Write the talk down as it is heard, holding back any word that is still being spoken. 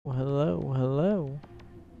Well, hello, hello.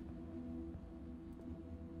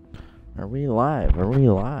 Are we live? Are we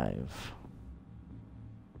live?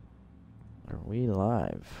 Are we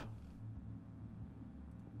live?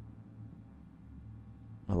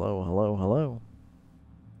 Hello, hello, hello.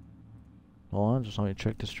 Hold on, just let me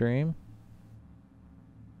check the stream.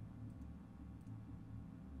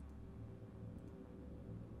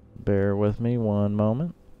 Bear with me one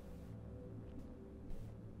moment.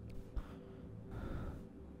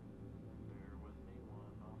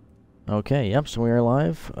 Okay, yep, so we are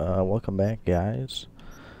live. Welcome back, guys.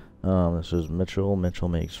 This is Mitchell. Mitchell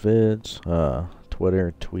makes vids.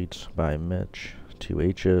 Twitter, tweets by Mitch, 2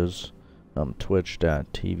 H's.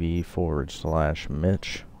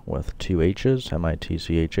 Twitch.tv/Mitch with 2 H's,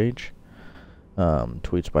 MITCHH.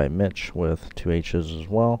 Tweets by Mitch with 2 H's as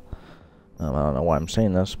well. I don't know why I'm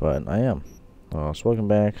saying this, but I am. So welcome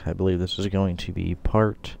back. I believe this is going to be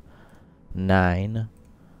part 9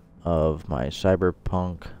 of my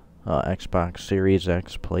Cyberpunk Xbox Series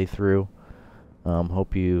X playthrough.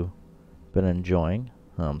 Hope you've been enjoying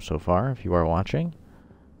so far, if you are watching.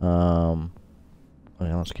 Okay,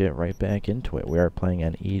 let's get right back into it. We are playing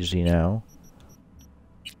on easy now.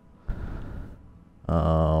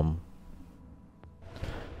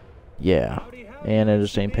 Yeah, and it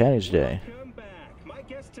is St. Patty's Day. My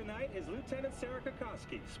guest tonight is Lieutenant Sarah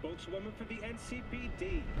Kokoski, spokeswoman for the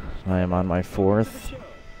NCPD. I am on my 4th,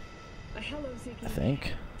 I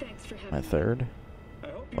think. My 3rd.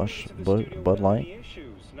 Bud Light.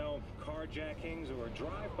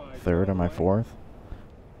 3rd or my 4th.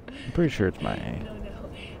 I'm pretty sure it's my.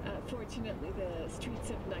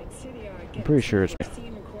 I'm pretty sure it's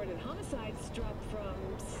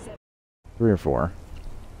 3 or 4.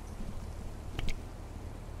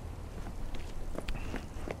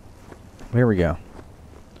 Here we go.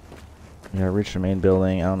 We gotta reach the main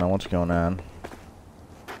building. I don't know what's going on.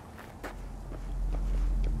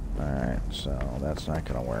 Alright, so that's not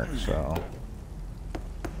gonna work, so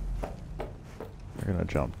we're gonna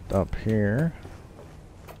jump up here.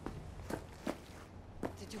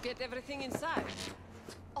 Did you get everything inside?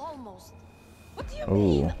 Almost. What do you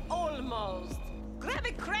Ooh. mean, almost? Grab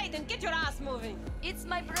a crate and get your ass moving. It's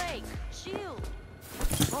my break. Chill.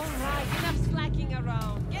 Alright, enough slacking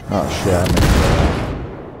around. Get Oh shit.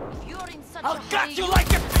 If you're in such I'll a gut hurry, you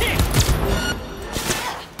like a pig!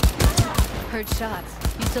 Heard shots.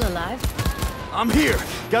 You still alive? I'm here.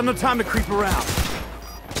 Got no time to creep around.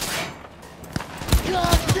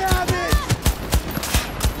 God damn it!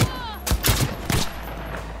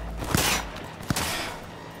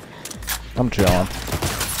 I'm chilling.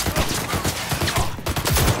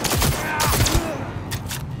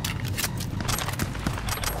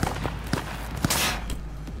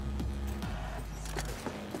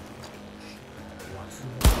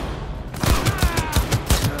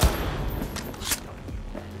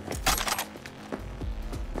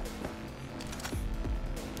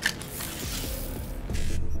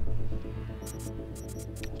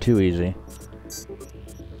 Too easy.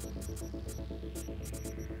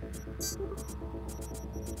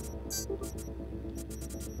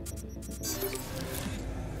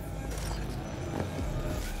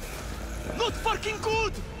 Not fucking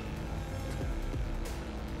good!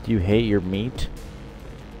 Do you hate your meat?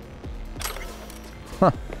 Huh.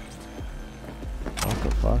 What the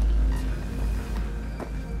fuck?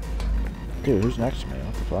 Dude, who's next to me?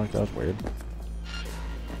 What the fuck? That was weird.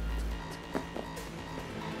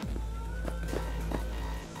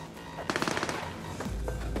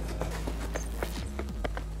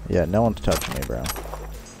 Yeah, no one's touching me, bro.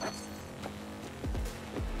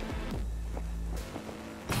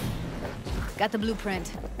 Got the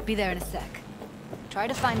blueprint. Be there in a sec. Try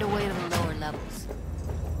to find a way to the lower levels.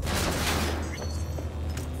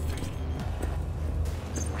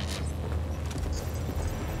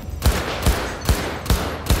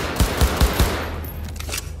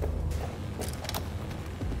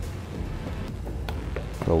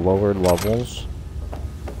 The lower levels.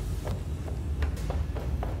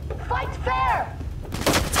 Fight fair!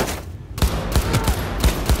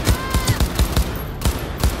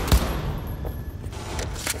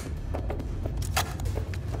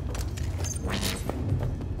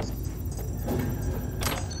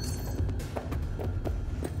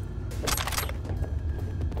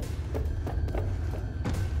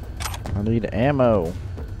 I need ammo.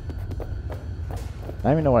 I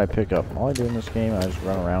don't even know what I pick up. All I do in this game, I just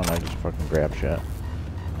run around and I just fucking grab shit.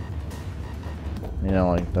 You know,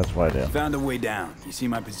 like, that's what I do. Found a way down. You see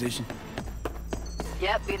my position?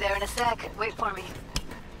 Yep, be there in a sec. Wait for me.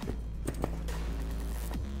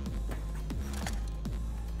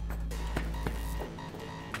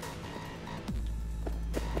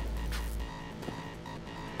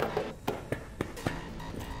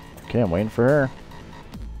 Okay, I'm waiting for her.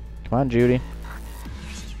 Come on, Judy.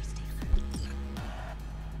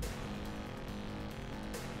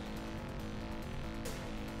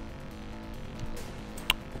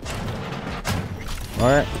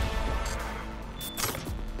 Alright.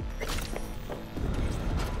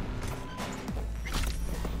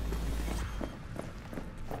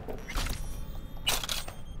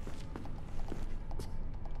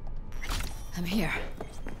 I'm here.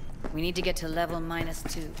 We need to get to level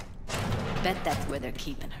 -2. Bet that's where they're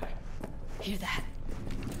keeping her. Hear that?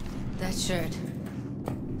 That shirt.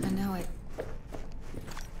 I know it.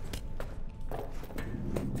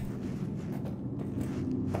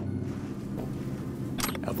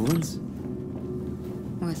 Evelyn's?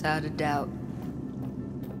 Without a doubt.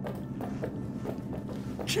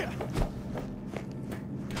 Yeah.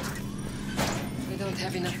 We don't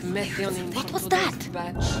have enough methionine What for was today's that?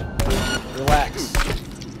 batch. Relax.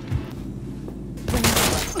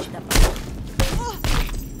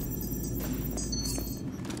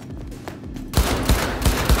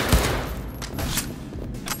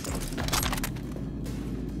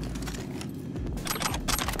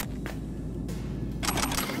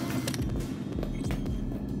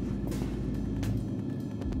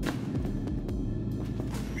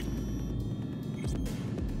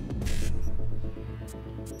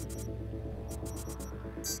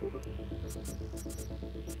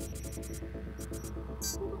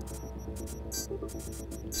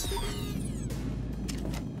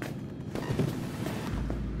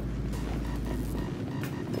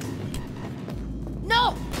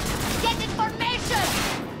 No! Get information!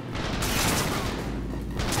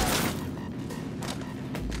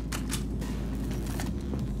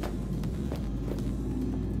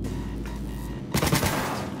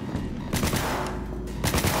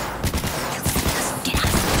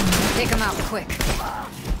 Take him out quick.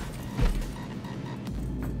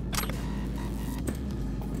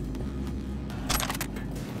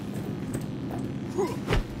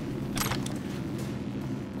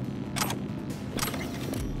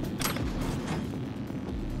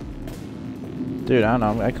 Dude, I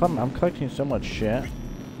don't know. I'm collecting so much shit.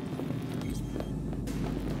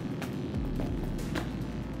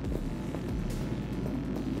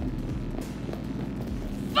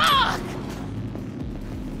 Fuck!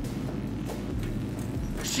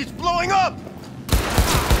 Shit's blowing up!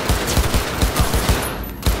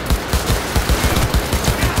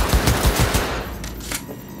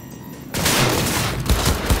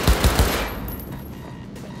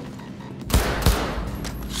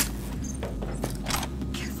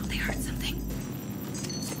 Careful, they heard something.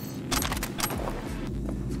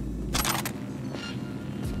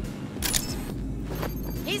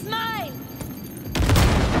 He's mine!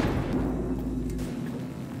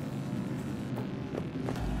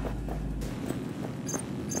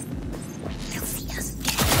 They'll see us.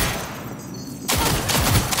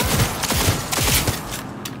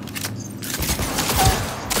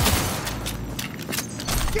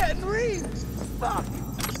 Getting reamed! Fuck!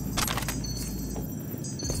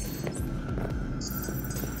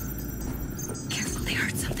 Careful, they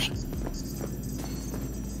heard something.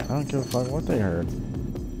 I don't give a fuck what they heard.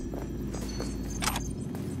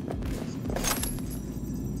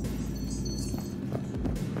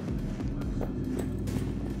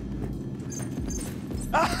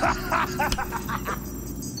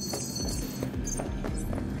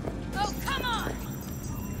 Oh, come on!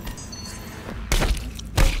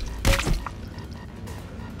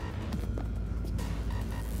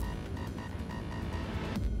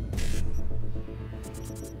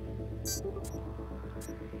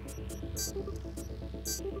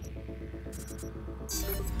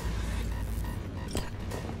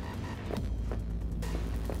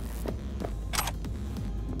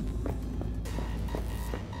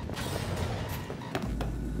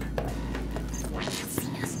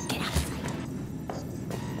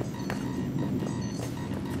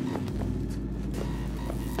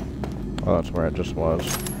 Oh, that's where I just was.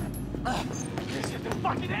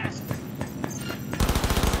 Fucking ass!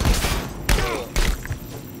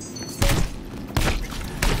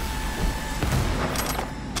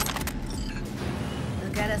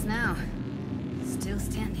 Look at us now. Still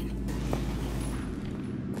standing.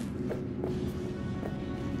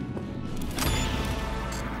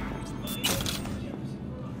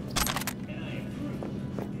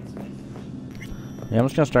 Yeah, I'm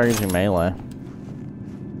just gonna start using melee.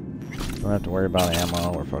 Don't have to worry about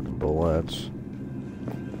ammo or fucking bullets.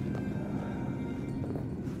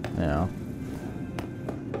 Yeah.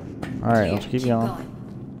 Alright, let's keep going.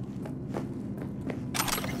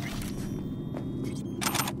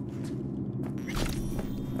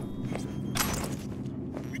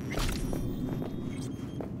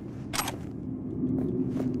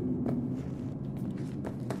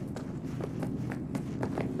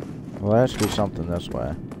 Well, there has to be something this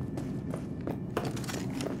way.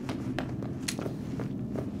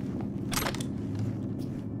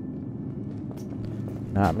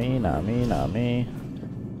 Not me, not me, not me.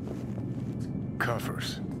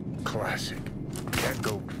 Covers. Classic. Can't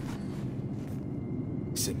go.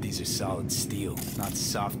 Except these are solid steel, not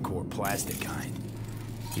soft-core plastic kind.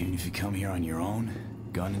 Even if you come here on your own,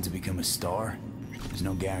 gunning to become a star, there's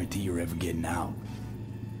no guarantee you're ever getting out.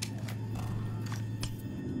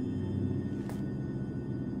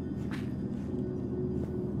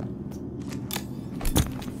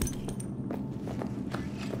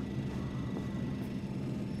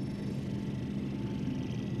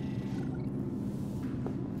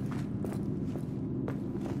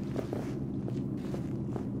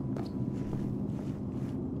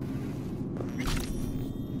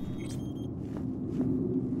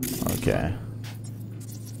 Okay.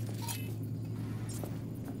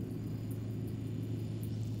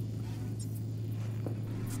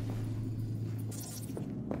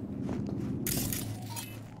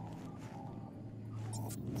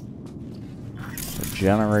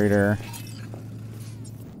 Generator.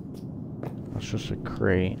 That's just a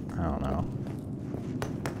crate. I don't know.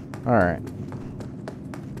 Alright.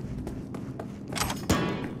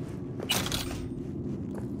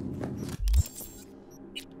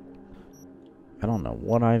 I don't know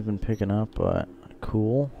what I've been picking up, but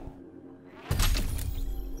cool.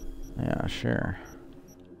 Yeah, sure.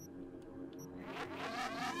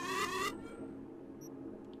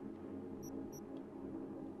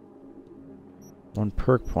 One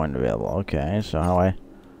perk point available. Okay, so how I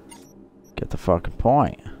get the fucking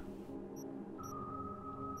point?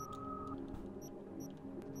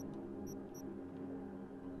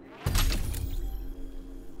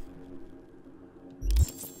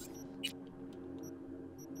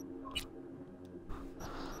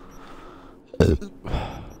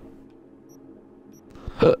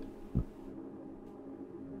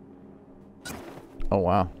 Oh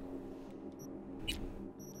wow.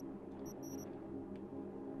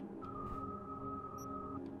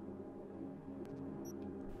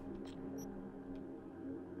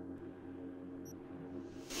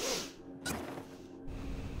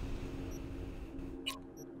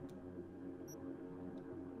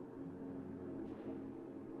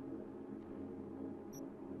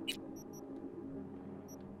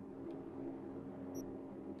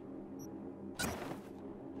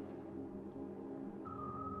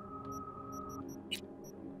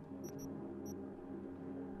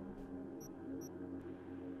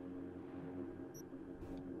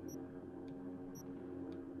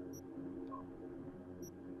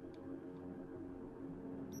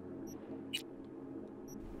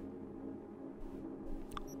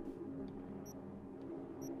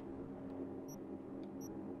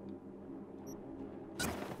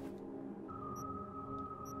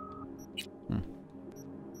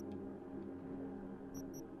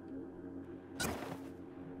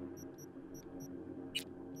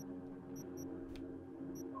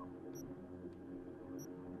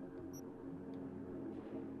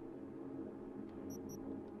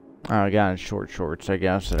 Oh, I got short shorts, I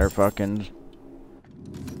guess, that are fucking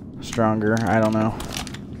stronger. I don't know.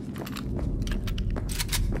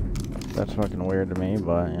 That's fucking weird to me,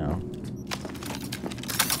 but, you know.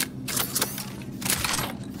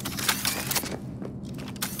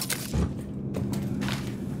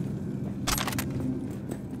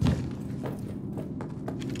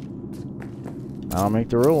 I'll make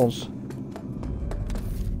the rules.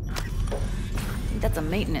 I think that's a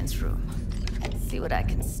maintenance room. Let's see what I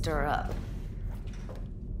can stir up.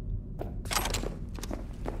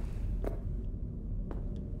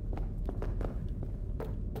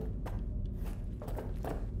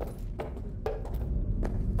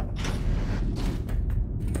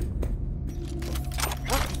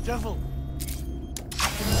 What devil?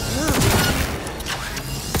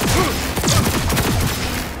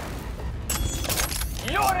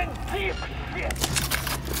 You're in deep shit!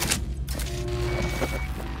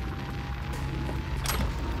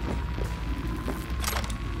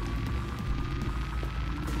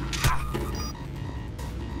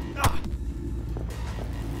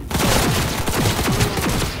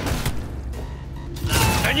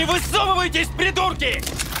 Да не высовывайтесь, придурки!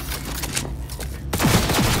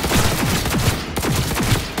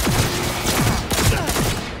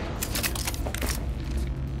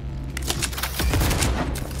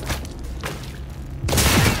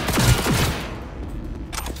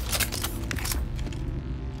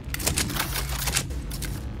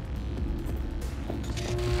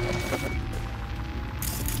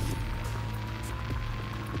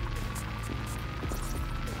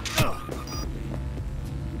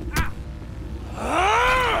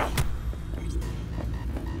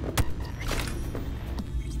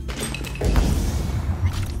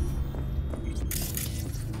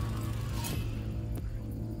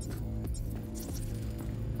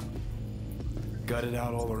 gutted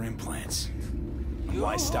out all her implants.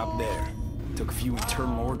 Why stop there? Took a few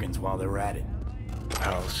internal organs while they were at it.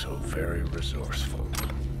 How so very resourceful.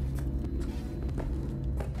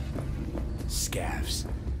 Scavs.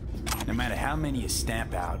 No matter how many you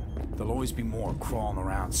stamp out, there'll always be more crawling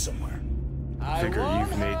around somewhere. Figure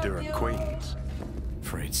you've made their acquaintance.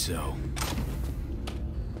 Afraid so.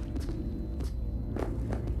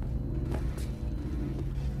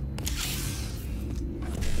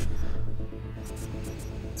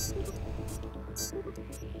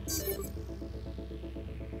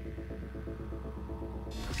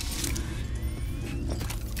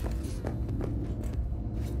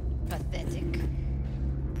 Pathetic.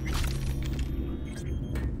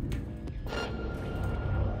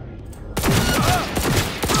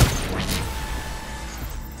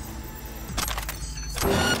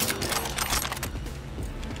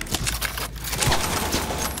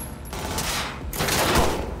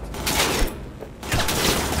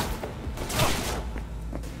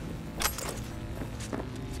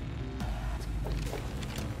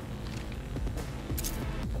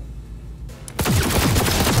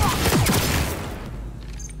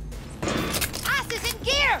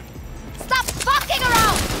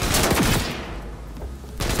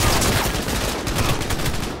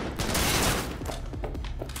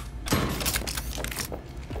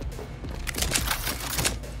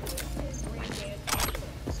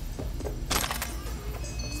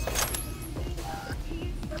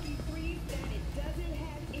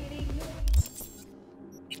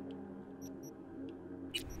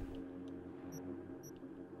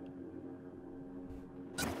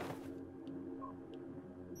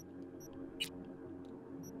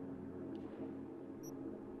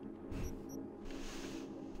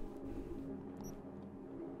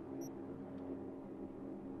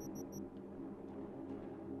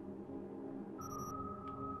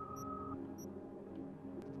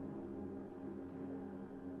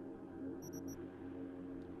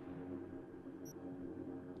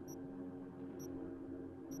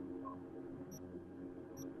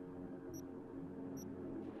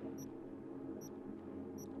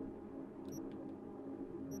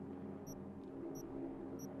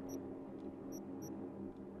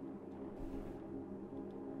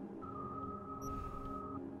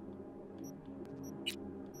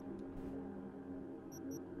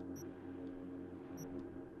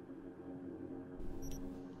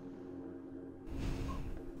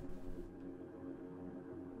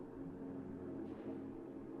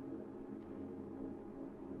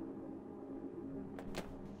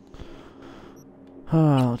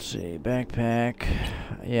 Let's see, backpack.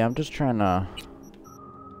 Yeah, I'm just trying to...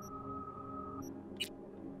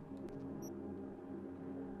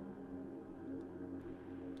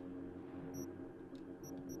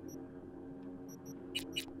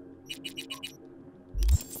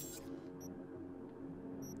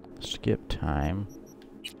 skip time.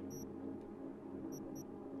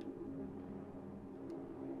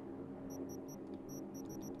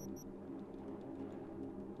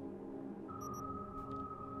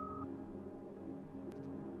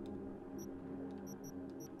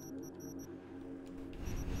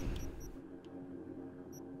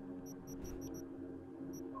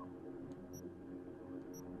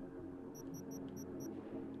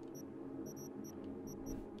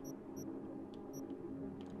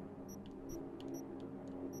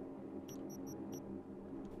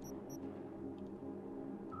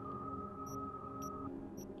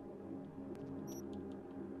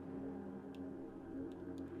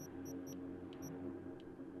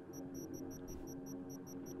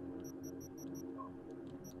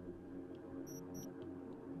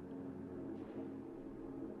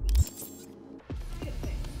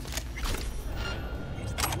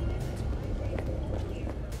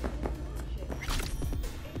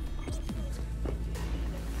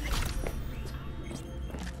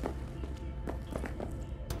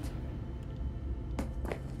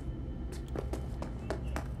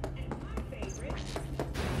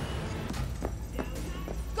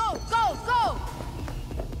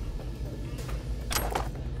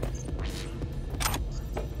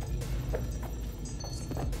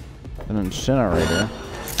 An incinerator.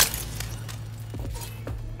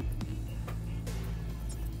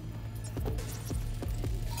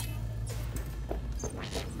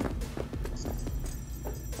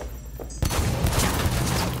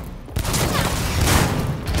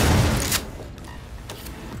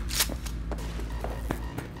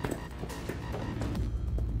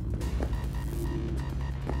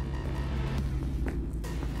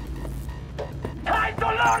 Time to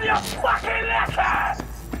learn your fucking lesson!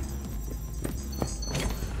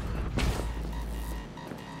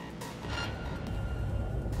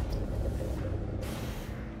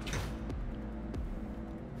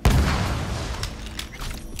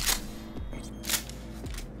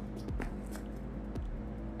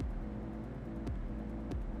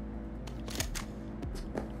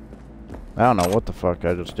 I don't know what the fuck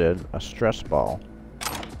I just did. A stress ball.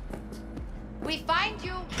 We find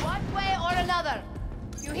you one way or another.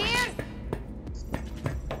 You hear?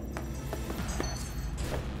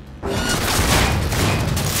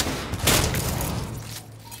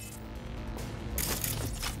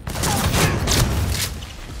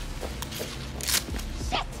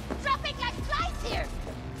 Shit! Dropping like flies here.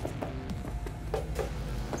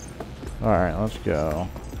 Alright, let's go.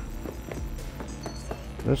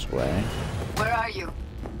 This way. Where are you?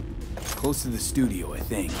 Close to the studio, I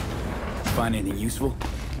think. Find anything useful?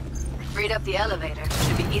 Freed up the elevator.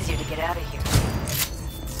 Should be easier to get out of here.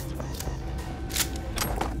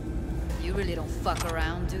 You really don't fuck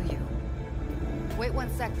around, do you? Wait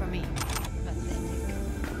 1 sec for me. Pathetic.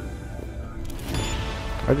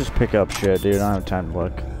 I just pick up shit, dude. I don't have time to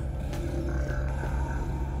look.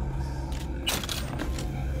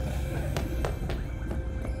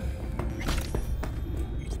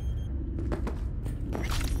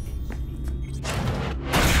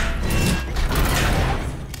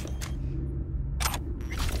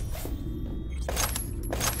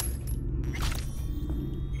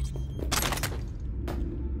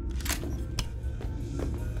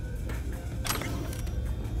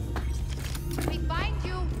 We find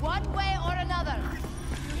you one way or another.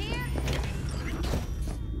 You hear?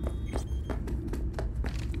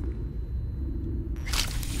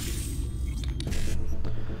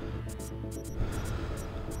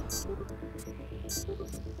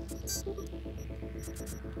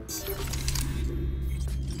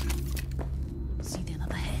 See them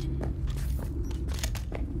up ahead.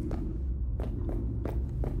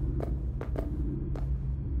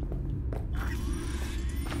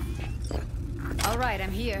 All right,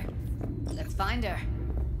 I'm here. Let's find her.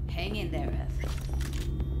 Hang in there, Ev.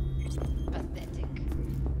 Pathetic.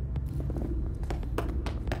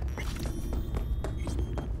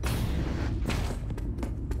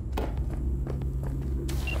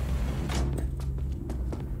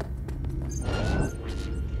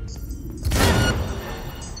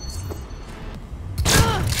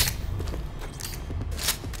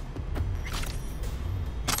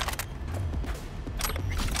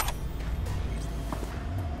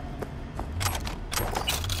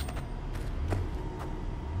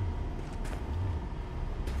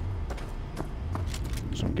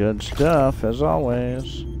 Some good stuff, as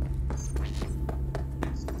always.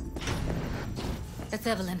 That's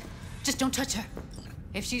Evelyn. Just don't touch her.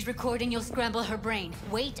 If she's recording, you'll scramble her brain.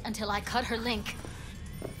 Wait until I cut her link.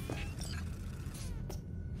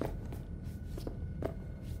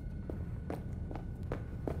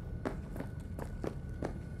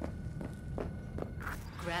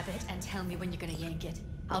 Grab it and tell me when you're gonna yank it.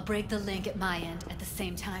 I'll break the link at my end at the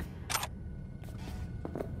same time.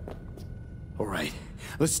 All right,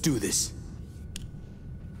 let's do this.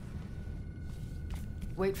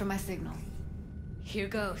 Wait for my signal. Here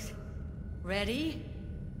goes. Ready?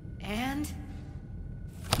 And...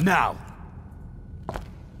 Now!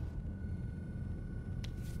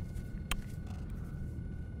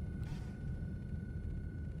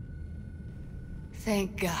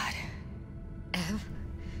 Thank God.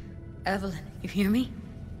 Evelyn, you hear me?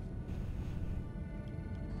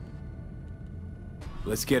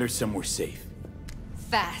 Let's get her somewhere safe.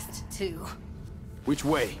 Fast, too. Which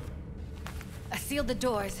way? I sealed the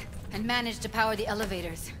doors and managed to power the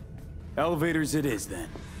elevators. Elevators it is, then.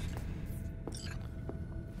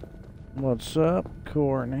 What's up,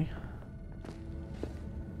 Courtney?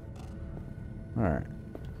 Alright.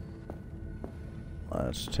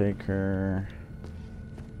 Let's take her.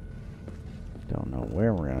 Don't know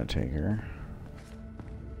where we're gonna take her.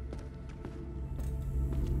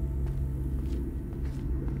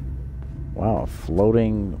 Wow, a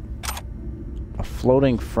floating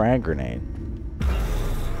frag grenade.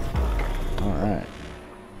 Alright.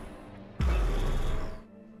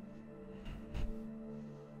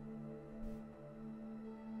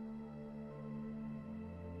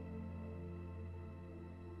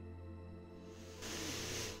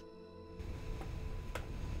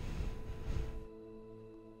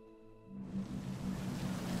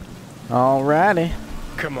 Alrighty.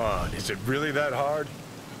 Come on, is it really that hard?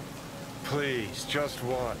 Please, just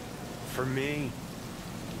one. For me.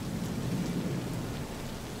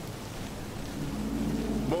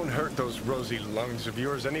 Won't hurt those rosy lungs of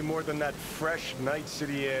yours any more than that fresh night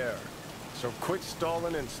city air. So quit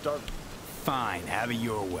stalling and start... Fine, have it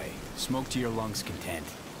your way. Smoke to your lungs' content.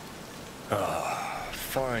 Ah,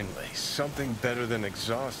 finally, something better than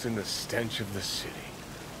exhaust in the stench of the city.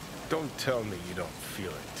 Don't tell me you don't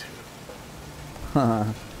feel it too.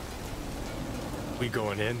 We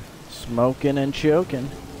going in? Smoking and choking.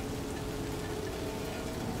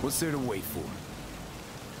 What's there to wait for?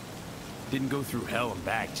 Didn't go through hell and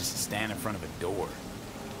back just to stand in front of a door.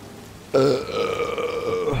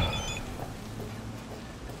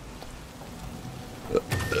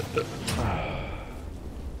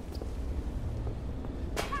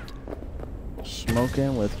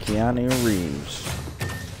 Smoking with Keanu Reeves.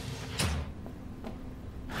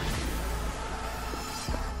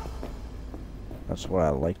 That's what I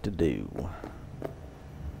like to do.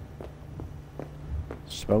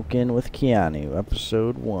 Smoking with Keanu,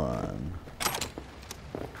 episode 1.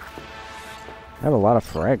 I have a lot of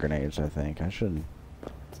frag grenades, I think. I should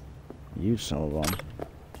use some of them.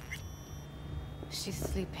 She's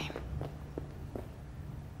sleeping.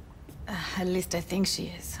 At least I think she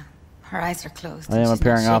is. Her eyes are closed. I am and she's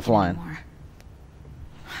appearing not shaking offline. anymore.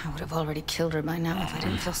 I would have already killed her by now if I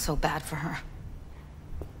didn't feel so bad for her.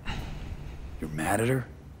 You're mad at her?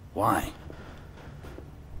 Why?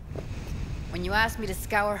 When you asked me to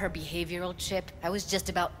scour her behavioral chip, I was just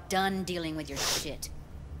about done dealing with your shit.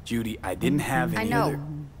 Judy, I didn't have any I know. other...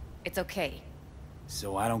 It's okay.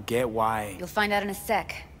 So I don't get why... You'll find out in a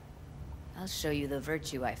sec. I'll show you the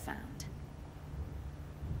virtue I found.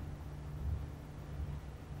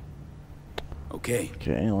 Okay.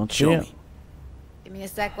 Okay, let's Show see it. me. Give me a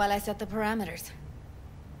sec while I set the parameters.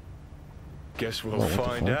 Guess we'll What the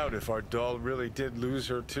find fuck? out if our doll really did lose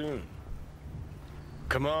her tune.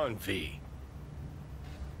 Come on, V.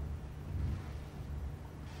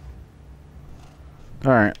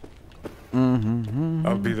 Alright.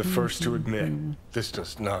 I'll be the first to admit, this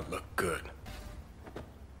does not look good.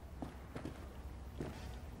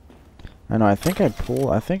 I know, I think I pulled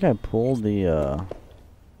the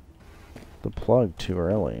plug too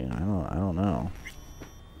early. I don't know.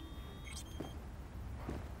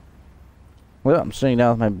 Well, I'm sitting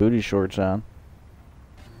down with my booty shorts on.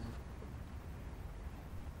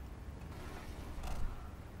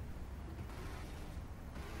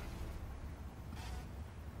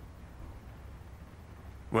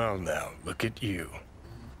 Well now, look at you.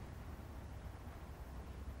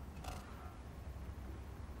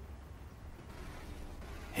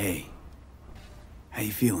 Hey. How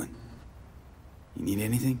you feeling? You need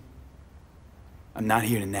anything? I'm not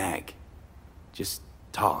here to nag. Just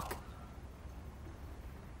talk.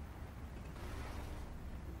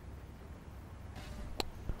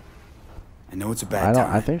 I know it's a bad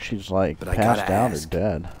time. I think she's like but I gotta passed out or ask.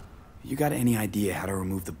 dead. You got any idea how to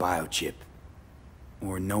remove the biochip?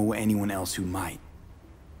 Or know anyone else who might?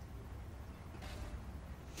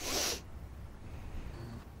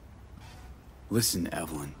 Listen,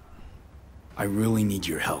 Evelyn. I really need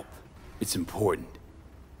your help. It's important.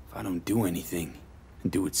 If I don't do anything,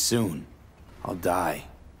 and do it soon, I'll die.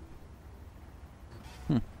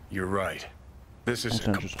 You're right. This is That's a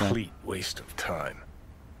interesting. complete waste of time.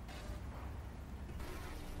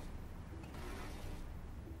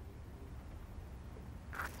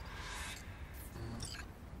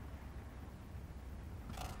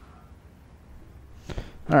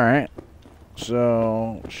 Alright.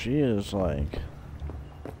 So, she is like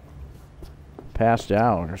passed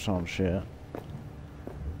out or some shit.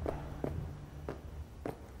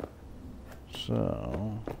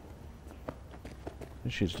 So, I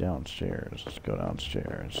think she's downstairs. Let's go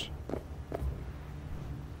downstairs.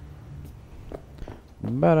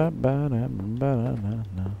 Can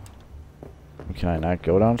I not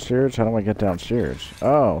go downstairs? How do I get downstairs?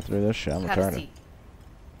 Oh, through this shit. I'm Have a retarded. seat.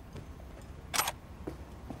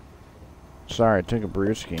 Sorry, I took a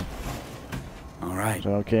brewski. All right. Is that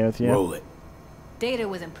okay with you? Roll it. Data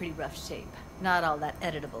was in pretty rough shape. Not all that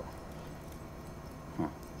editable. Is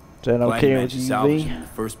that Glad okay you with managed to you, salvage V? it in the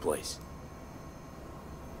first place.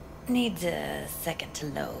 Needs a second to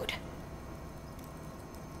load.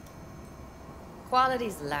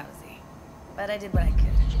 Quality's lousy, but I did what I could.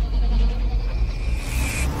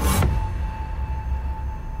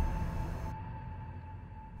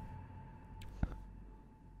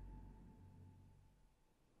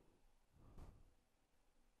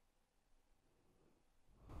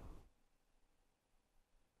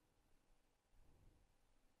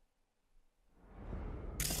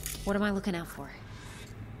 What am I looking out for?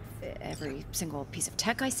 Every single piece of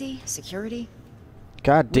tech I see? Security?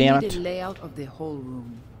 God damn We it. need a layout of the whole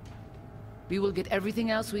room. We will get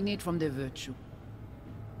everything else we need from the virtue.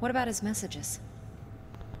 What about his messages?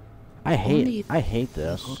 I Only hate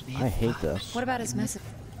this. could be I hate this. What about his message?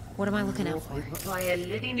 What am I looking out for?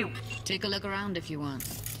 Take a look around if you want.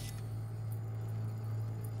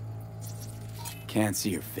 Can't see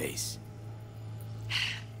your face.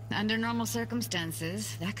 Under normal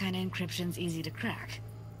circumstances, that kind of encryption's easy to crack.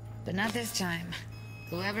 But not this time.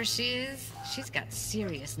 Whoever she is, she's got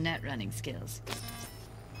serious net running skills.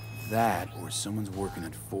 that, or someone's working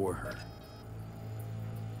it for her.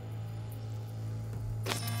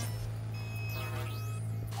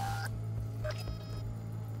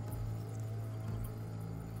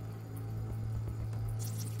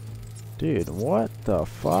 Dude, what the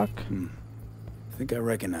fuck? I think I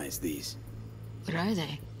recognize these. What are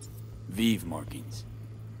they? Vive markings.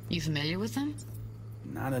 You familiar with them?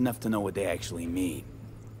 Not enough to know what they actually mean.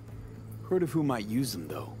 Heard of who might use them,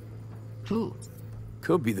 though. Who?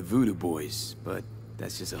 Could be the Voodoo Boys, but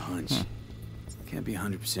that's just a hunch. Can't be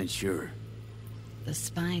 100% sure. The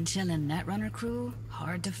spine-chilling Netrunner crew?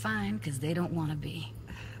 Hard to find, because they don't want to be.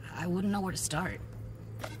 I wouldn't know where to start.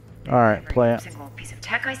 Alright, play it. Single piece of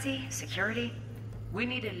tech I see, security. We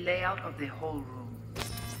need a layout of the whole room.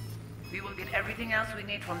 We will get everything else we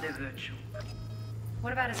need from the virtue.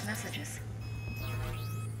 What about his messages?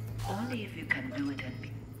 Only if you can do it and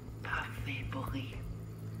be parfait bourré.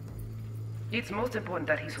 It's most important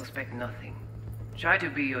that he suspect nothing. Try to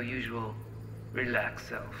be your usual, relaxed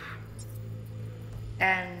self.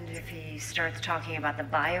 And if he starts talking about the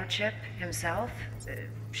biochip himself,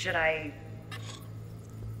 should I...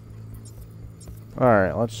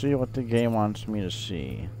 Alright, let's see what the game wants me to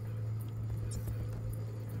see.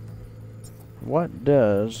 What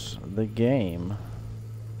does the game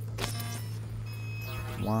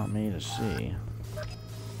want me to see?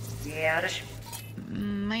 Yeah,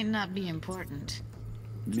 Might not be important.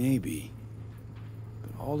 Maybe.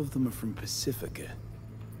 But all of them are from Pacifica.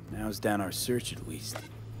 Narrows down our search at least.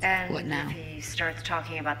 And What now? if he starts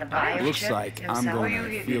talking about the biochip Looks like himself, I'm going you on a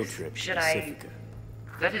hear field this? trip to Should I- Pacifica.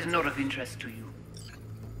 That is not of interest to you.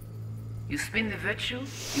 You spin the virtue,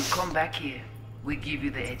 you come back here. We give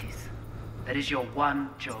you the eddies. That is your one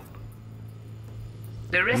job.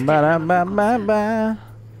 The rest is none of your concern. Ba-da-ba-ba-ba.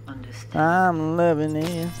 Understand? I'm living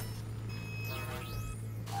it.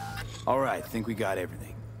 Alright, think we got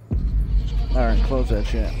everything. Alright, close that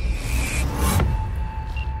shit.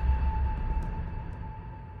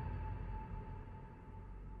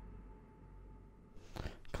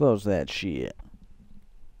 Close that shit.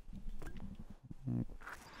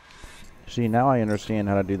 See, now I understand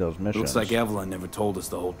how to do those missions. Looks like Evelyn never told us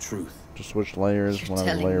the whole truth. Just switch layers. You're Whenever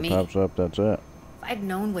the telling layer me? pops up, that's it. If I'd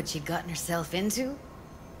known what she'd gotten herself into...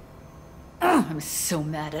 I'm so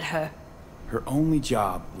mad at her. Her only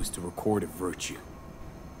job was to record a virtue.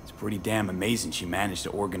 It's pretty damn amazing she managed to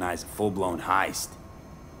organize a full-blown heist.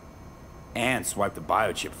 And swipe the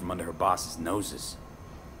biochip from under her boss's noses.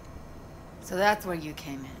 So that's where you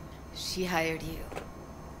came in. She hired you.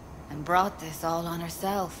 And brought this all on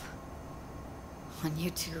herself. On you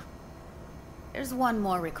two. There's one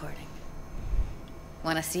more recording.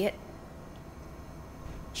 Wanna see it?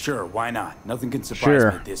 Sure, why not? Nothing can surprise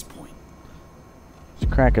Sure. me at this point.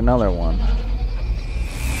 Let's crack another one.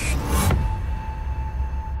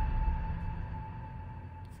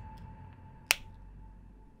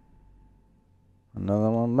 Another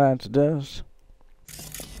one bites dust.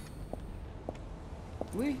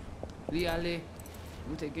 Oui, lui aller.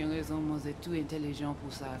 Nous te gen raison, moi c'est tout intelligent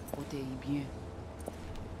pour ça, côté bien.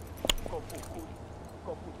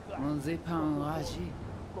 On n'est pas enragé.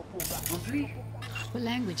 En plus, What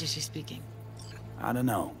language is she speaking? I don't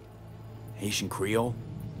know. Haitian Creole?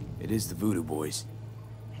 It is the Voodoo Boys.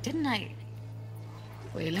 Didn't I...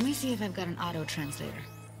 Wait, let me see if I've got an auto-translator.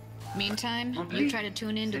 Meantime, you try to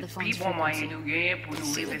tune into the phone's bon moyen frequency. nous gagner pour nous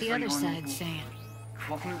See what the réveiller other sur yon side's niveau. saying.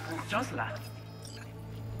 Faut que nous prenions chance là.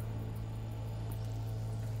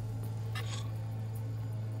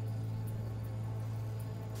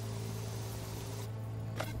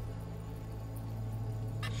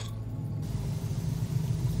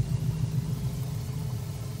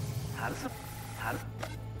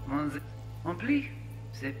 En plus,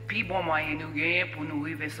 c'est plus bon moyen nous gagner pour nous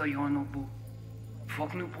arriver sur yon niveau. Faut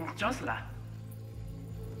que nous prenions chance là.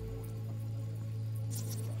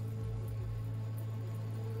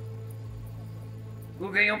 Vous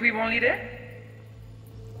gagnez plus bon l'idée?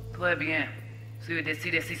 Très bien. Si vous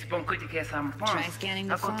décidez de suspendre critiquer ça me pense, Try scanning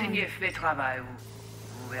the à continuer phone. à faire travail.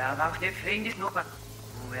 Vous pouvez avoir des faits, non pas.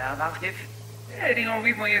 Vous pouvez avoir des faits. Eh, dis donc,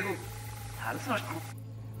 oui, voyez-vous. Alors, je trouve.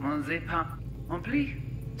 Mon zépin. En plus,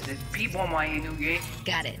 c'est plus bon moyen nous gagner.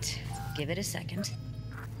 Got it. Give it a second.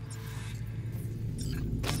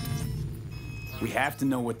 We have to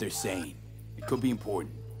know what they're saying. It could be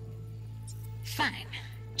important. Fine.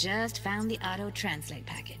 Just found the auto-translate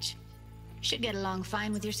package. Should get along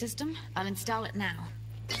fine with your system. I'll install it now.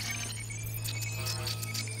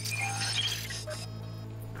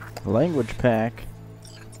 Language pack.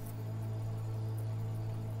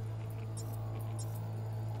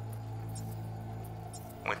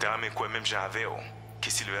 Mwen te rame kwen menm jan ave yo,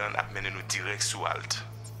 ki Silveran ap mene nou direk sou alt.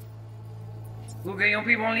 Vous gagnez un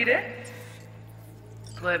plus bon l'idée?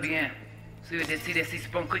 Très bien. Si vous décidez si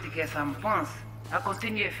c'est bon que ça me pense, à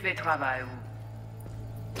continuer à faire travail.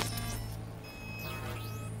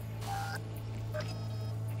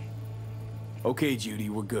 Okay, Judy,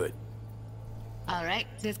 we're good. All right,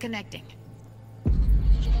 disconnecting.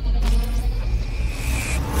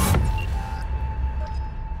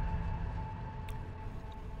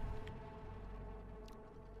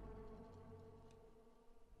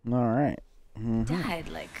 All right. Died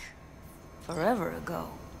like forever ago.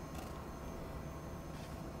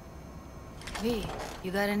 V,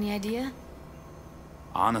 you got any idea?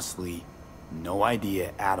 Honestly, no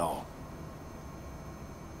idea at all.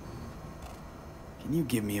 Can you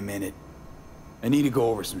give me a minute? I need to go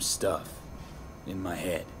over some stuff in my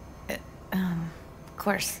head. Of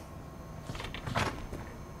course.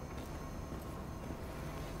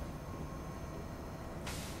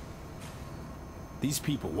 These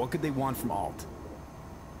people, what could they want from Alt?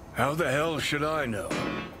 How the hell should I know?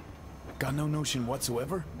 Got no notion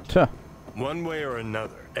whatsoever? Tuh. One way or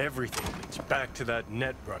another, everything leads back to that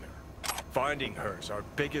Netrunner. Finding her's our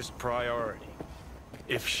biggest priority.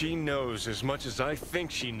 If she knows as much as I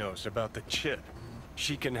think she knows about the chip,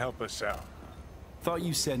 she can help us out. Thought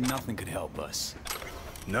you said nothing could help us.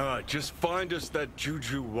 Nah, just find us that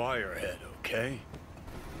Juju wirehead, okay?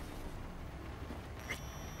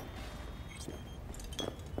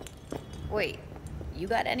 Wait, you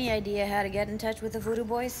got any idea how to get in touch with the Voodoo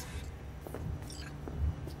Boys?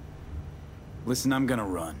 Listen, I'm gonna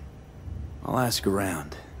run. I'll ask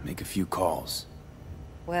around, make a few calls.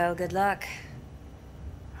 Well, good luck.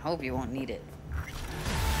 Hope you won't need it.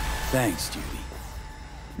 Thanks, Judy.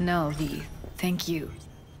 No, V, thank you.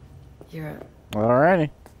 You're Alrighty.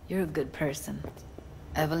 a good person.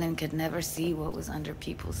 Evelyn could never see what was under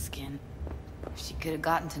people's skin. If she could have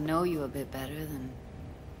gotten to know you a bit better, then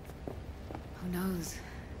who knows?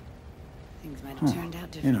 Things might have turned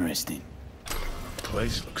out different. Interesting.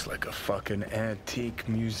 Place looks like a fucking antique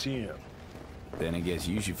museum. Then I guess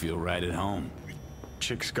you should feel right at home.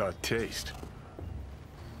 Chick's got taste.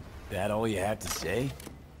 That all you have to say?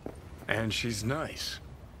 And she's nice.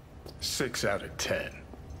 6 out of 10.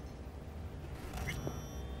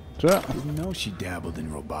 Tuh. Didn't know she dabbled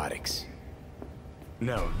in robotics.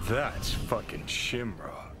 Now that's fucking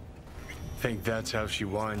Shimra. Think that's how she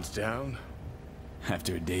winds down?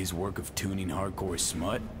 After a day's work of tuning hardcore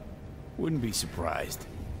smut? Wouldn't be surprised.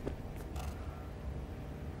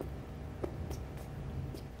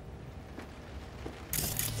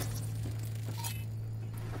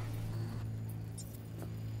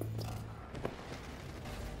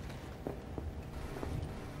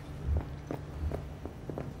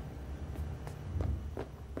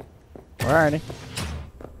 Alrighty.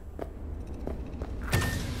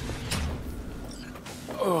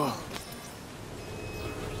 Oh.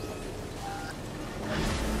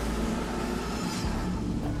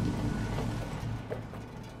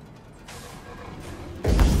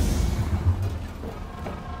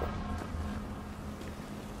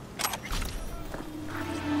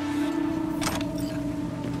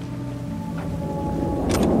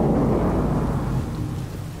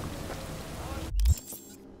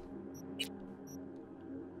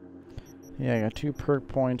 Yeah, I got 2 perk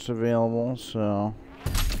points available, so...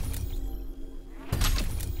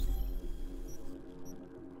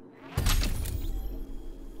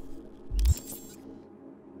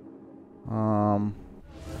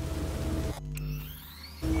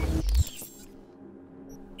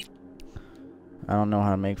 I don't know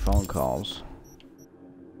how to make phone calls.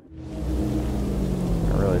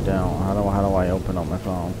 I really don't. How do I open up my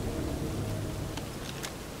phone?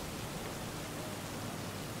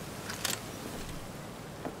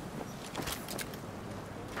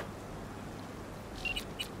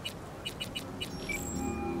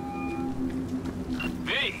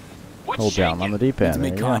 Hold down on the D-pad. Let's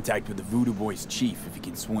make contact with the Voodoo Boys chief if he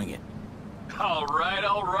can swing it. All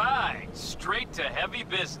right. Straight to heavy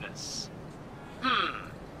business.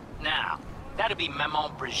 Now, that'd be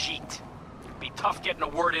Maman Brigitte. Be tough getting a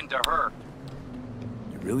word into her.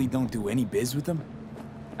 You really don't do any biz with them?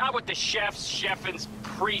 Not with the chefs, chefins,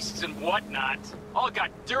 priests, and whatnot. All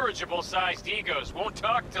got dirigible-sized egos, won't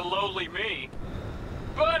talk to lowly me.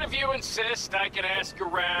 But if you insist, I can ask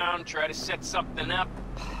around, try to set something up.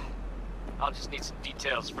 I'll just need some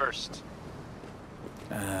details first.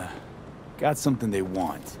 Got something they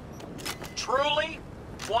want. Truly?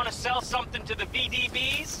 Want to sell something to the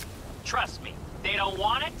VDBs? Trust me, they don't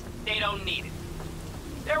want it, they don't need it.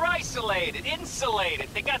 They're isolated, insulated,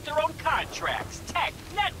 they got their own contracts, tech,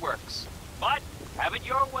 networks. But, have it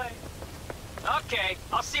your way. Okay,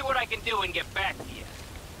 I'll see what I can do and get back to you.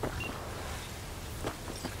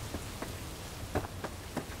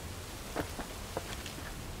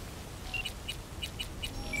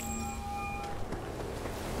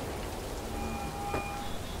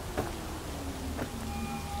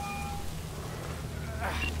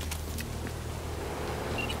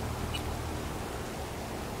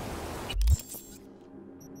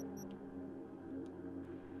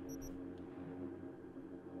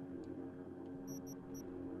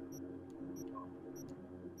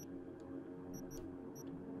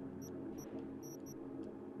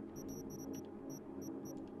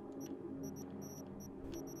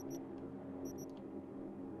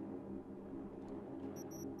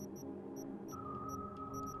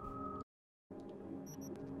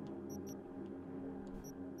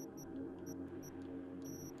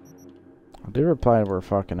 They replied we're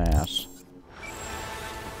fucking ass.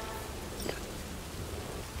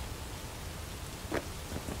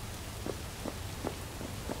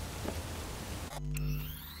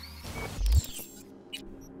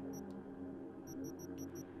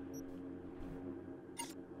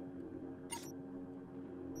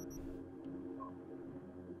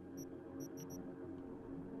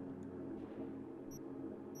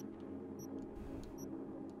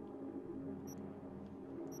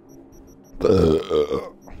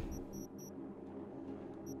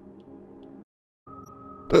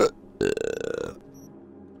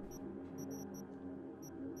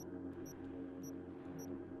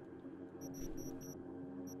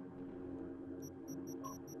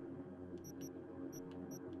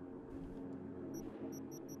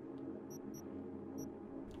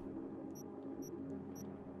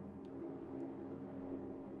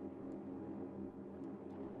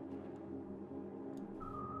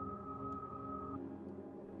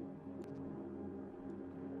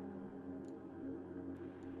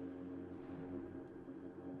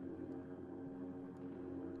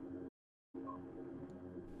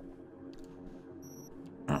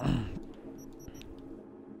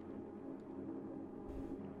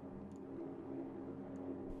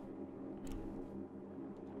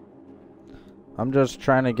 I'm just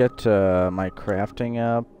trying to get my crafting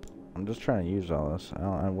up. I'm just trying to use all this.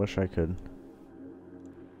 I wish I could.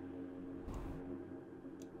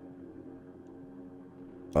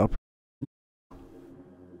 Up.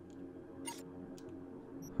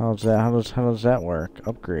 How's that? How does that work?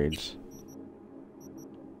 Upgrades.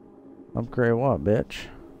 Upgrade what, bitch?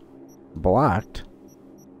 Blocked.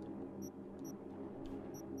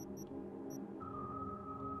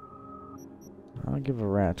 I'll give a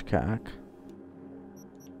rat's cock.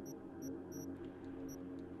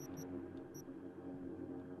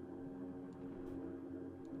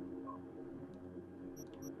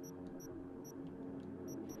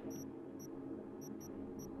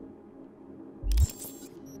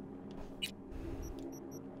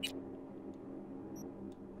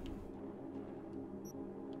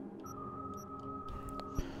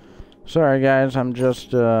 Sorry guys, I'm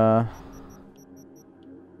just, you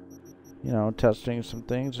know, testing some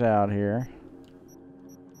things out here.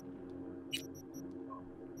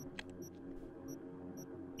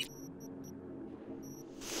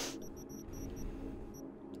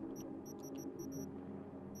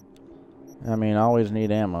 I mean, I always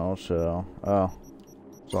need ammo, so, oh,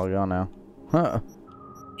 it's all gone now. Huh.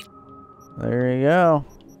 There you go.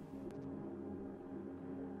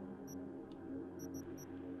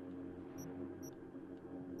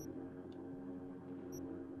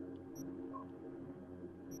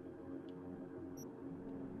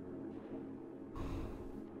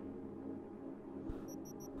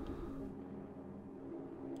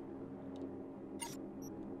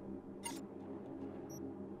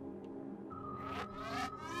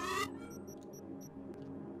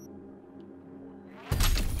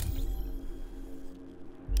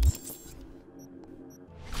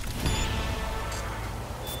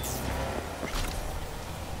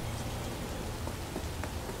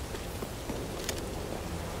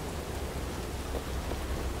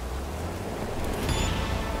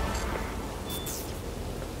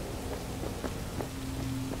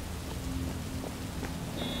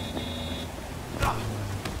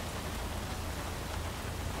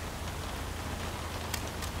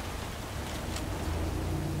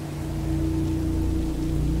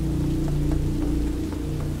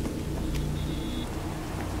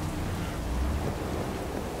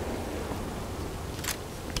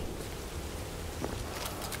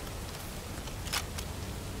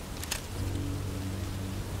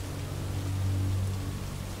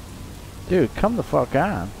 Dude, come the fuck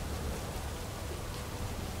on.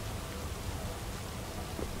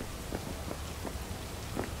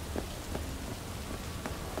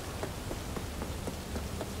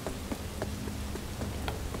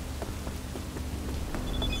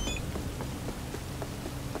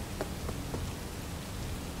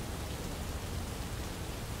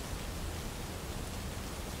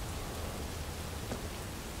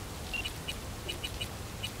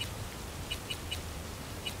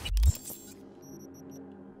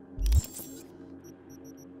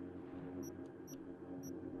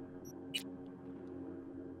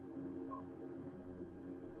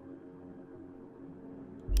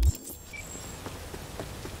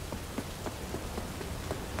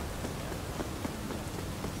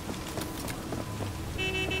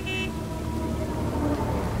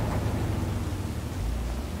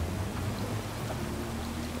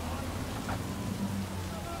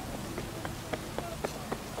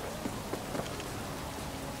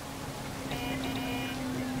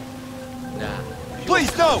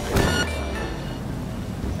 go!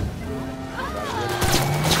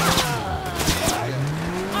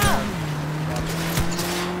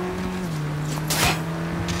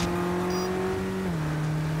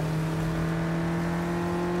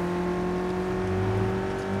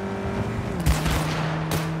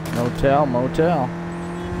 Motel.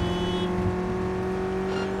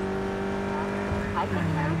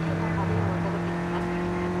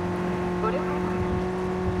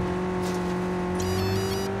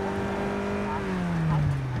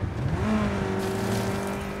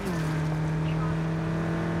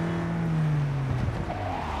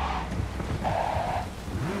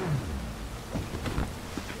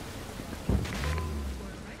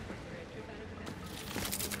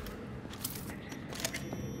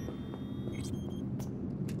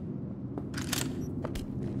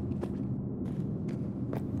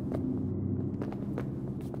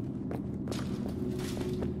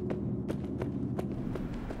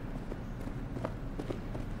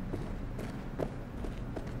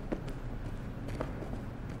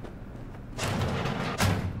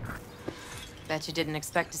 Bet you didn't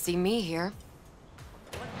expect to see me here.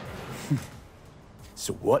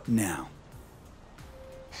 So what now?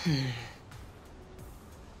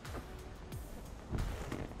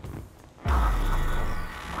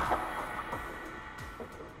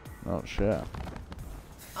 Oh shit.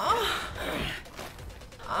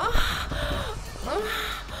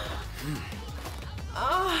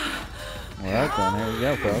 Alright then, here we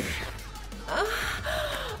go, folks.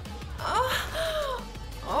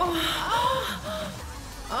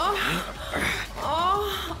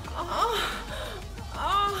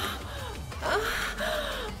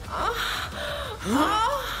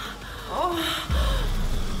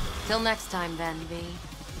 Till next time then, V.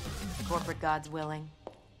 Corporate God's willing.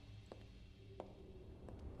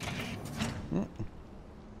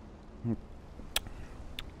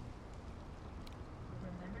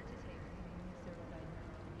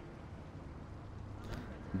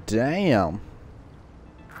 Damn.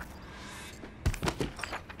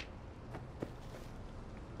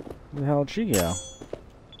 Where the hell did she go?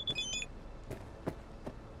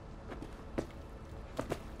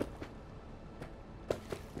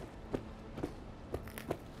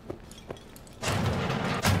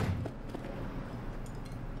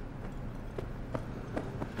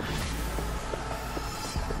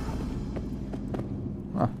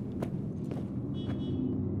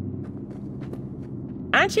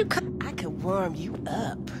 Aren't you? I could warm you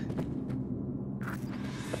up.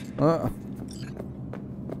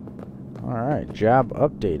 Alright, job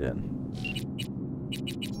updated.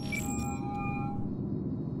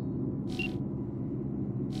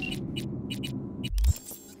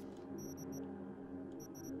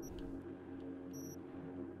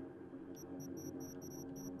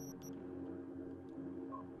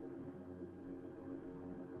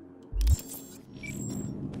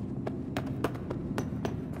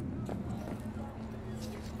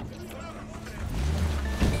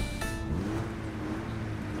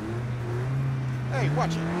 Hey,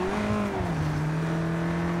 watch it.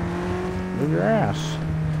 Move your ass.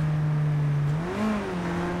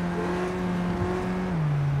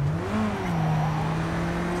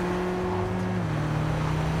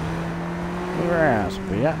 Move your ass,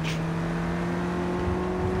 bitch.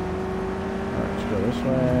 Alright, let's go this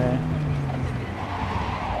way.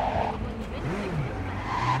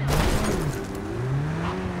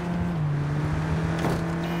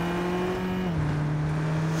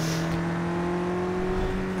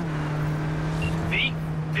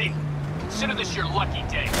 Consider this your lucky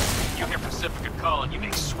day. You hear Pacifica calling, you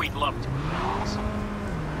make sweet love to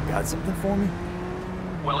her. Got something for me?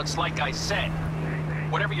 Well, it's like I said.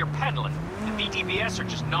 Whatever you're peddling, the BTBS are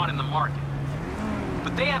just not in the market.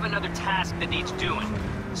 But they have another task that needs doing,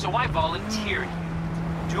 so I volunteered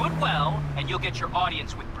you. Do it well, and you'll get your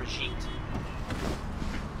audience with Brigitte.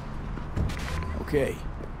 Okay,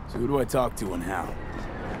 so who do I talk to and how?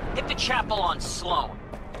 Hit the chapel on Sloan.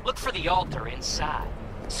 Look for the altar inside.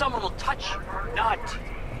 Someone will touch you, nod to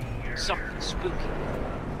you. Something spooky.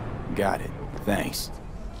 Got it. Thanks.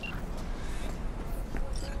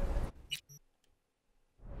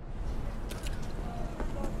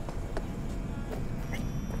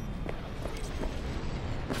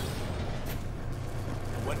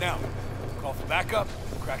 What now? Call for backup,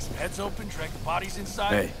 crack some heads open, drag the bodies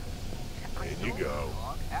inside. Hey. In you go.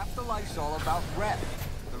 Afterlife's all about rep.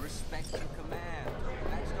 The respect you command.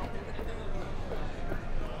 That's no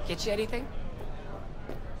Get you anything?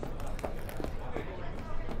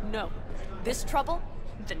 No. This trouble,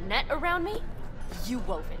 the net around me, you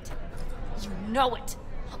wove it. You know it.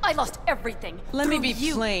 I lost everything. Let me through be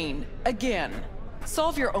you. plain again.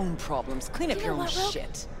 Solve your own problems. Clean up You your know own what, Rogue?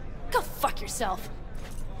 shit. Go fuck yourself.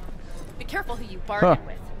 Be careful who you bargain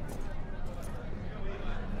with.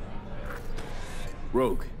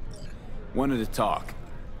 Rogue, wanted to talk.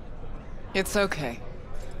 It's okay.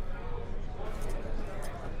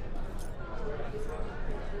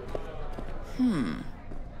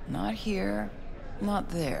 Not here, not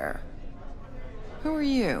there. Who are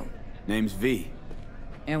you? Name's V.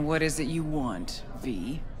 And what is it you want,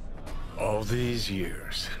 V? All these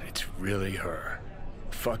years, it's really her.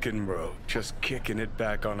 Fucking Rogue, just kicking it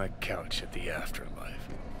back on a couch at the afterlife.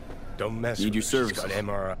 Don't mess Need with your her. She's services. got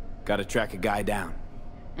MRI. Gotta track a guy down.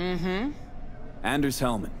 Mm-hmm. Anders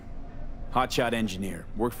Hellman. Hotshot engineer.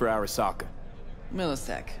 Worked for Arasaka.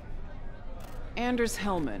 Millisec. Anders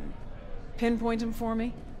Hellman. Pinpoint him for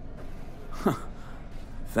me?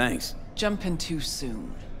 Thanks. Jumping too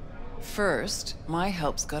soon. First, my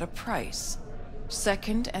help's got a price.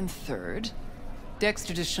 Second and third,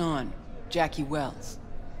 Dexter Deshawn, Jackie Wells,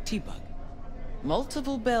 T-Bug.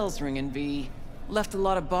 Multiple bells ringing, V. Left a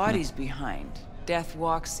lot of bodies behind. Death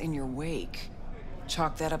walks in your wake.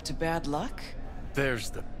 Chalk that up to bad luck? There's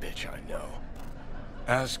the bitch I know.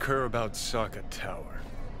 Ask her about Saka Tower.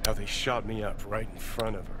 How they shot me up right in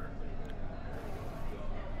front of her.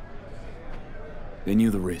 They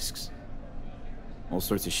knew the risks. All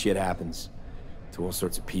sorts of shit happens. To all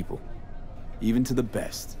sorts of people. Even to the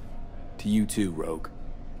best. To you too, Rogue.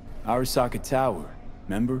 Arasaka Tower,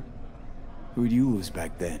 remember? Who'd you lose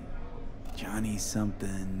back then? Johnny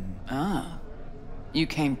something... Ah. You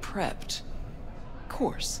came prepped.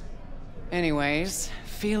 Course. Anyways,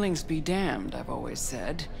 feelings be damned, I've always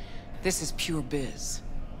said. This is pure biz.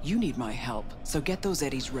 You need my help, so get those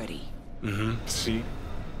eddies ready. Mm-hmm. See?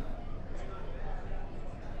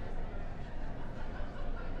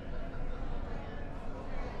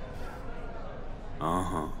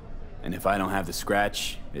 Uh-huh. And if I don't have the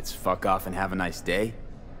scratch, it's fuck off and have a nice day?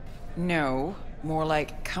 No, more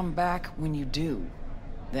like come back when you do.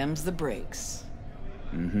 Them's the breaks.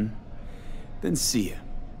 Mm-hmm. Then see ya.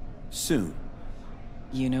 Soon.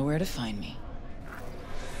 You know where to find me.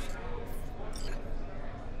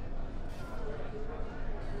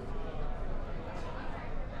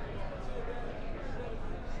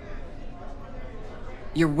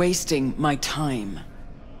 You're wasting my time.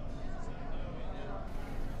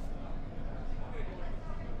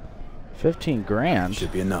 $15,000?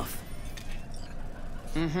 Should be enough.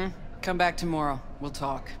 Mm-hmm. Come back tomorrow. We'll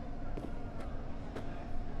talk.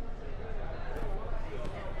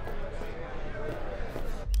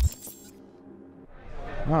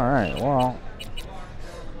 Alright, well...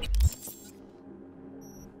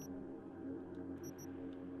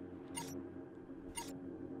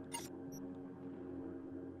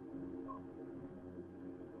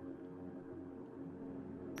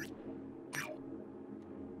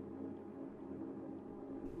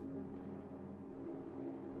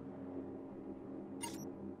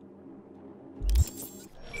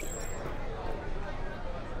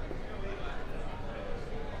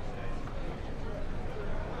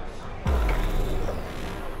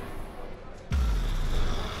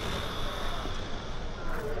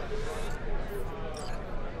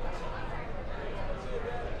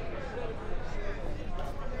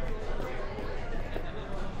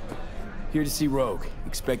 Here to see Rogue,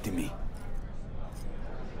 expecting me.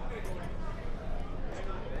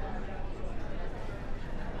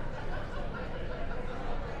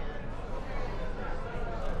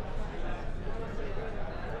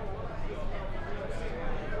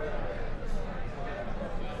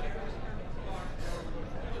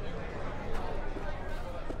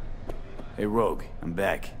 Hey Rogue, I'm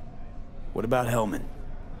back. What about Hellman?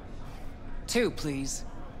 2, please.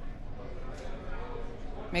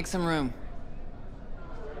 Make some room.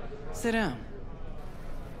 Sit down.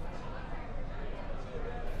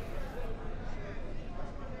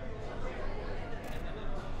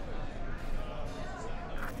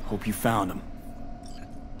 Hope you found him.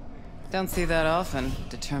 Don't see that often.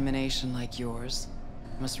 Determination like yours.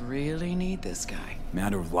 Must really need this guy.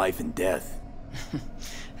 Matter of life and death.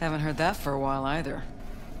 Haven't heard that for a while either.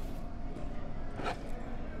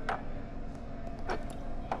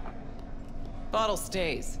 Bottle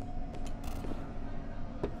stays.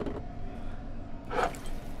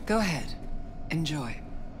 Go ahead. Enjoy.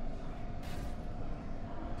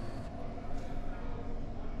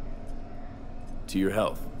 To your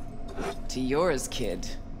health. To yours, kid.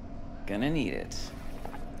 Gonna need it.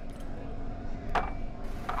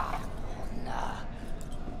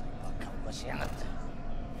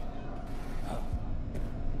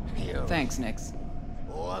 Thanks, Nix.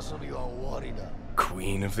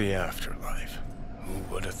 Queen of the afterlife.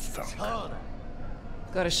 Who would have thunk?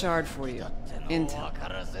 Got a shard for you.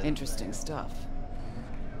 Intel. Interesting stuff.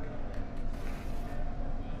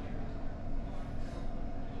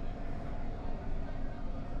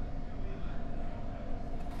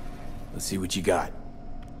 Let's see what you got.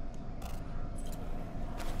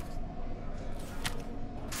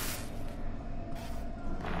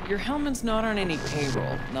 Your Hellman's not on any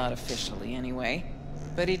payroll, not officially anyway.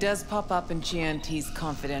 But he does pop up in GNT's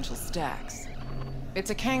confidential stacks. It's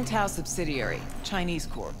a Kang Tao subsidiary, Chinese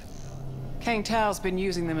corp. Kang Tao's been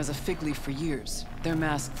using them as a fig leaf for years. They're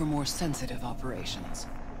masked for more sensitive operations.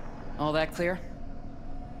 All that clear?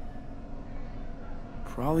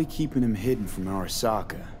 Probably keeping him hidden from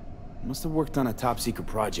Arasaka. Must have worked on a top-secret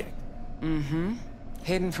project. Mm-hmm.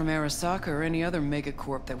 Hidden from Arasaka or any other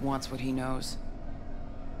megacorp that wants what he knows.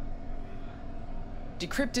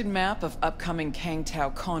 Decrypted map of upcoming Kang Tao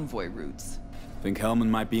convoy routes. Think Hellman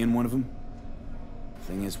might be in one of them?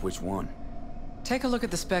 Thing is, which one? Take a look at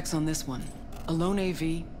the specs on this one. A lone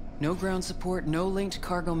AV, no ground support, no linked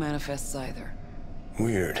cargo manifests either.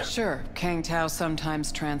 Weird. Sure, Kang Tao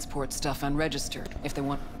sometimes transports stuff unregistered, if they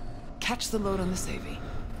want. Catch the load on this AV.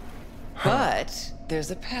 But there's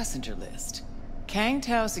a passenger list. Kang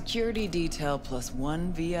Tao security detail plus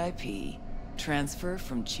 1 VIP. Transfer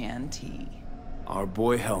from Chan T. Our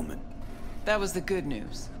boy Hellman. That was the good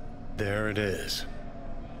news. There it is.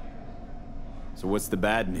 So what's the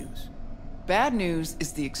bad news? Bad news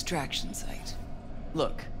is the extraction site.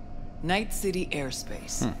 Look, Night City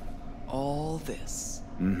airspace. All this.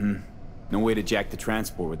 Mm-hmm. No way to jack the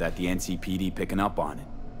transport without the NCPD picking up on it.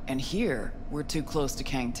 And here, we're too close to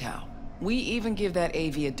Kang Tao. We even give that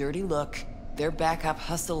AV a dirty look, their backup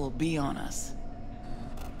hustle will be on us.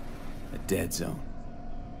 A dead zone.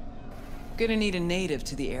 Gonna need a native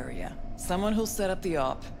to the area. Someone who'll set up the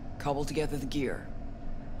op, cobble together the gear.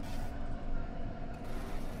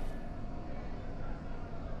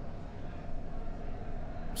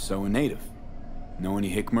 So a native. Know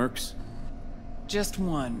any hickmerks? Just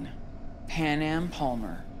one. Pan Am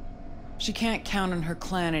Palmer. She can't count on her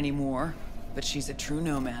clan anymore, but she's a true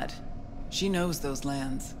nomad. She knows those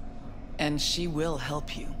lands. And she will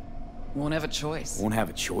help you. Won't have a choice. Won't have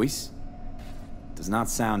a choice? Does not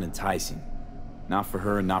sound enticing. Not for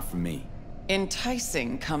her and not for me.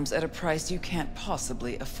 Enticing comes at a price you can't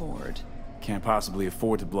possibly afford. Can't possibly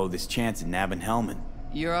afford to blow this chance at nabbing Hellman.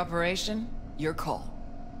 Your operation, your call.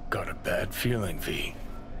 Got a bad feeling, V.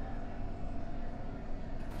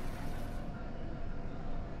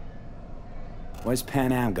 Why's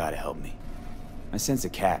Pan Am gotta help me? I sense a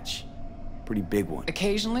catch. Pretty big one.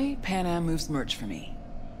 Occasionally, Pan Am moves merch for me.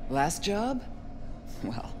 Last job?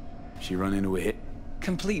 Well... She run into a hit?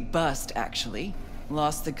 Complete bust, actually.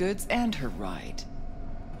 Lost the goods and her ride.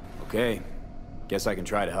 Okay. Guess I can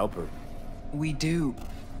try to help her. We do.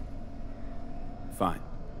 Fine.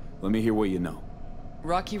 Let me hear what you know.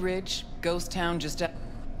 Rocky Ridge, ghost town just out.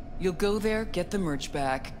 You'll go there, get the merch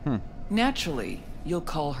back. Naturally, you'll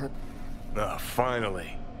call her. Ah,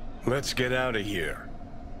 finally. Let's get out of here.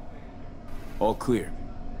 All clear.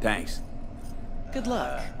 Thanks. Good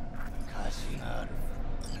luck.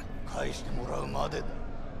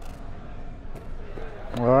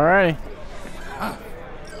 Alright.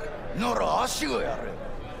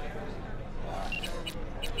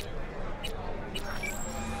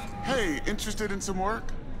 Hey, interested in some work?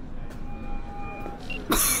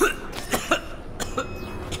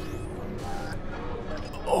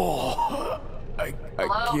 Oh, I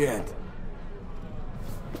can't.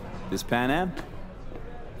 This Pan Am?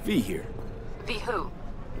 V here. V who?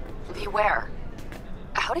 V where?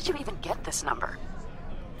 How did you even get this number?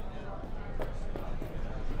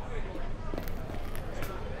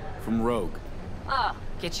 From Rogue.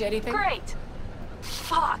 Get you anything? Great!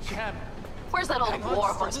 Fuck! Where's that old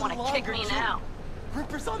warhorse want to kick me now?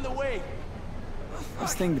 Ripper's on the way!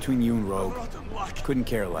 This thing between you and Rogue, couldn't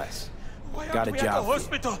care less. Got a job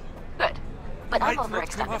for you. Good. But I'm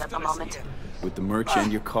overextended at the moment. With the merch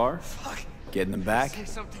and your car, getting them back,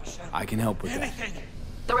 I can help with that.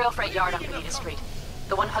 The rail freight yard on Benita Street.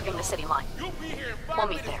 The one hugging the city line. We'll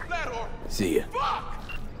meet there. See ya.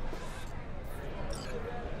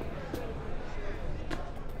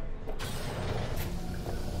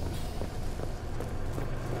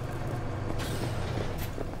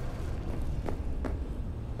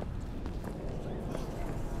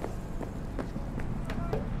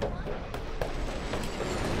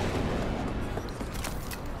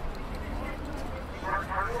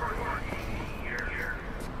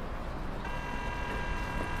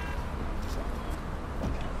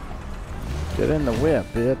 Get in the whip,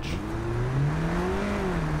 bitch.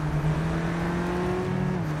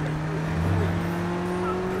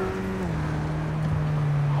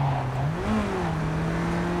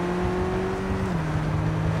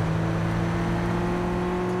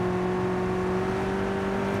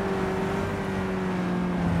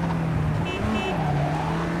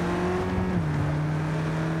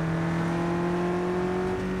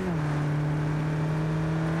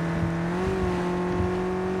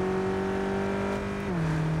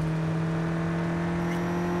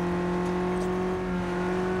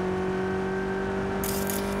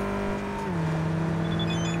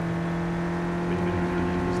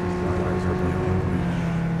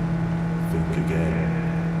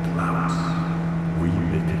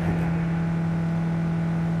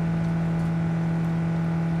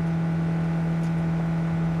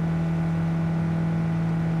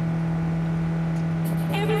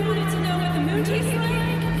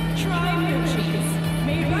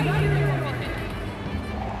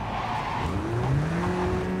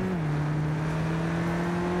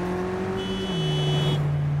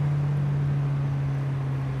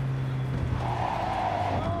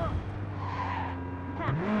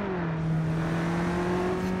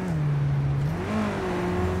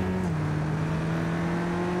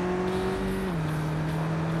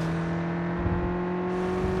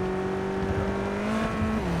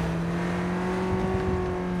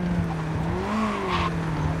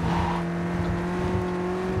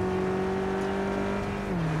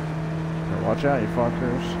 Watch out, you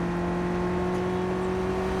fuckers.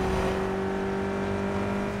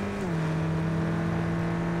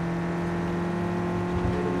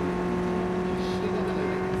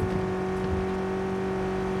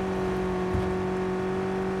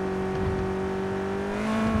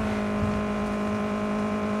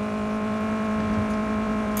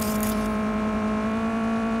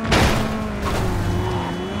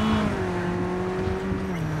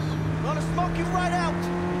 Gonna smoke you right out!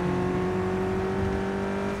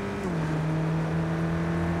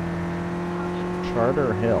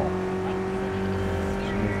 Charter Hill.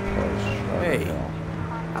 Charter Hey, Hill.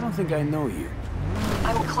 I don't think I know you.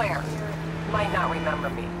 I'm Claire. Might not remember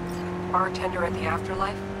me. Bartender at the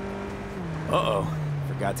Afterlife? Uh-oh.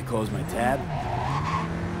 Forgot to close my tab?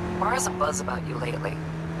 Bar has a buzz about you lately.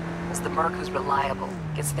 As the merc who's reliable,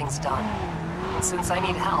 gets things done. And since I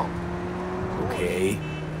need help... Okay.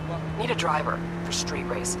 Need a driver for street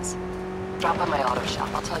races. Drop by my auto shop,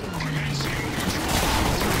 I'll tell you more.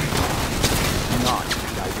 Hang on,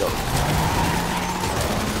 gotta go.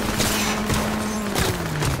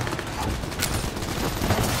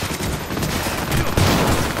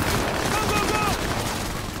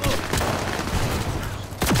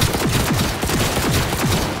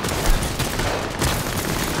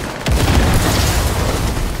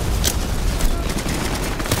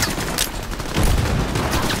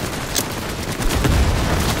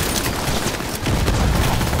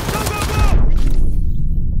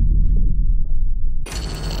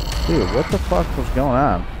 Dude, what the fuck was going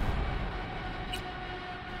on?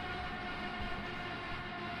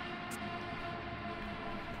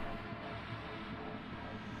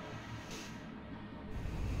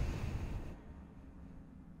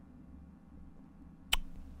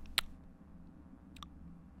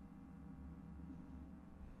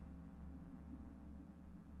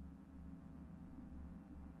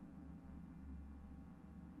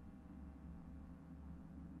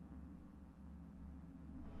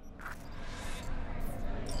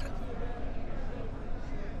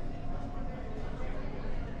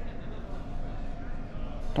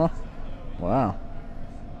 Huh. Wow.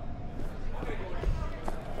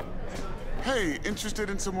 Hey, interested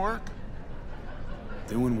in some work?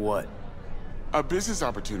 Doing what? A business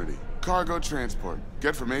opportunity. Cargo transport.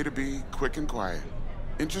 Get from A to B, quick and quiet.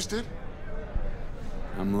 Interested?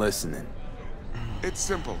 I'm listening. It's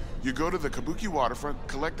simple. You go to the Kabuki waterfront,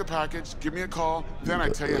 collect the package, give me a call, then I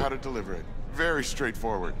tell you how to deliver it. Very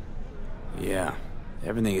straightforward. Yeah,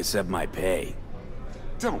 everything except my pay.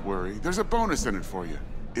 Don't worry, there's a bonus in it for you.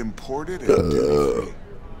 Imported and duty-free.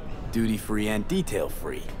 Duty-free and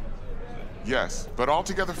detail-free. Yes, but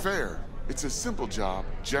altogether fair. It's a simple job,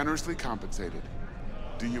 generously compensated.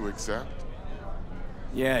 Do you accept?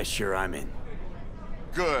 Yeah, sure, I'm in.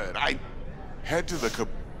 Good. Head to the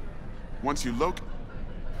once you locate...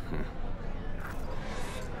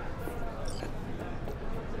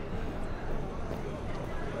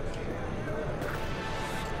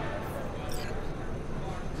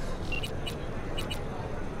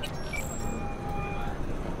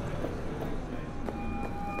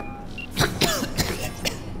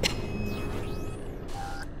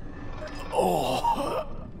 Oh,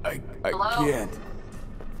 I can't.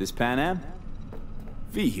 This Pan Am?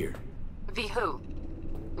 V here. V who?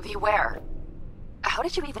 V where? How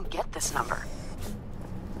did you even get this number?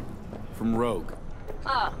 From Rogue.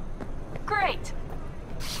 Oh, great.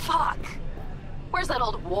 Fuck. Where's that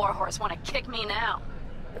old warhorse want to kick me now?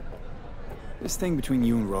 This thing between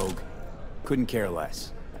you and Rogue. Couldn't care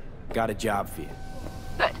less. Got a job for you.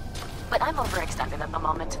 Good. But I'm overextended at the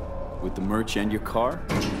moment. With the merch and your car?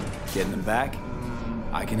 Getting them back?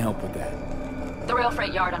 I can help with that. The rail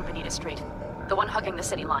freight yard on Bonita Street. The one hugging the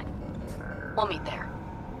city line. We'll meet there.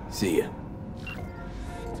 See ya.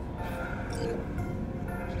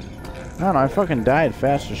 I don't know, I fucking died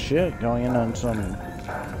fast as shit going in on some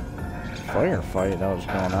firefight that was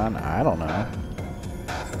going on. I don't know.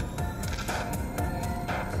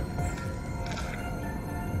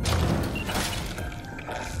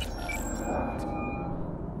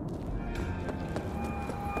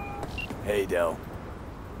 Hey, Del.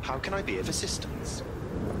 How can I be of assistance?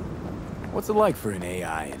 What's it like for an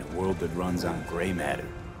AI in a world that runs on gray matter?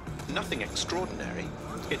 Nothing extraordinary.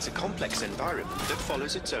 It's a complex environment that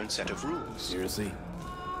follows its own set of rules. Seriously?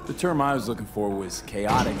 The term I was looking for was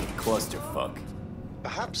chaotic and clusterfuck.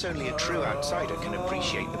 Perhaps only a true outsider can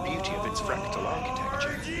appreciate the beauty of its fractal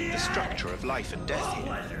architecture, the structure of life and death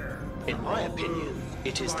here. In my opinion,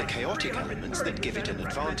 it is the chaotic elements that give it an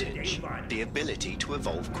advantage, the ability to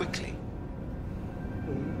evolve quickly.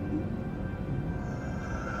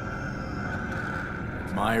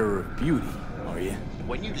 Admirer of beauty, Are you?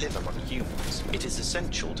 When you live among humans, it is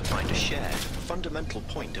essential to find a shared, fundamental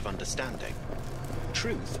point of understanding.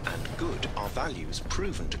 Truth and good are values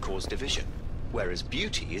proven to cause division, whereas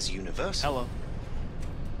beauty is universal. Hello.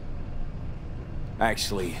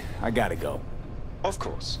 Actually, I gotta go. Of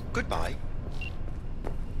course. Goodbye.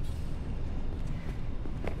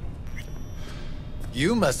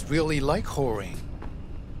 You must really like whoring.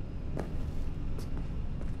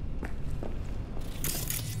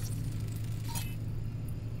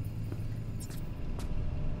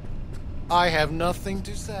 I have nothing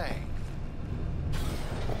to say.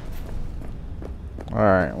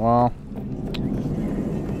 Alright, well.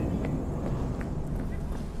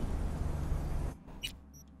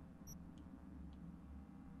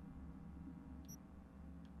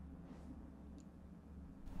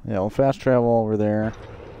 Yeah, we'll fast travel over there.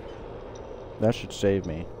 That should save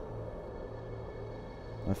me,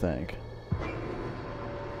 I think.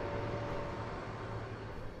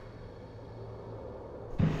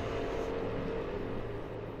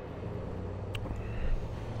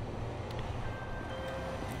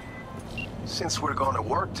 Since we're gonna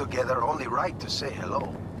work together, only right to say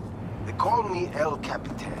hello. They call me El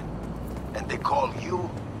Capitan, and they call you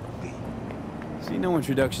V. See, no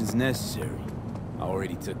introduction's necessary. I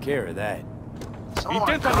already took care of that.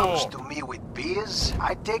 Someone comes to me with biz,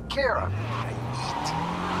 I take care of it. I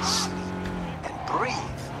eat, sleep, and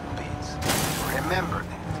breathe biz. Remember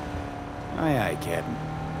that. Aye, aye, Captain.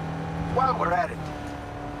 While we're at it,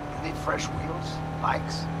 you need fresh wheels,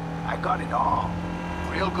 bikes? I got it all.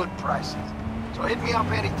 Real good prices. So hit me up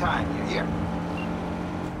anytime, you hear?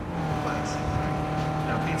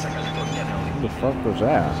 Who the fuck was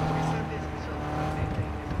that?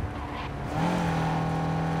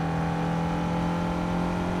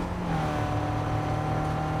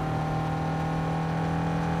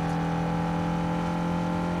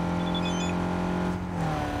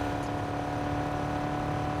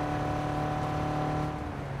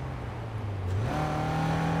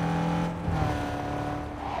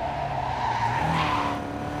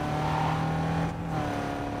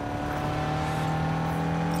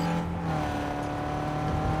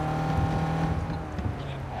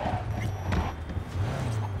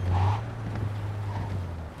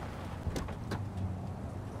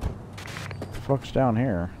 Fuck's down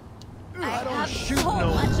here? I don't shoot so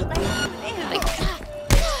much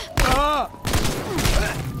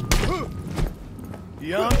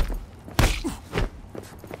Young? I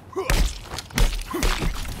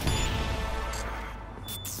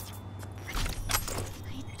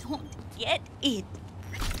don't get it.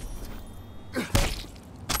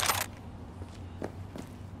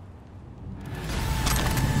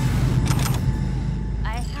 I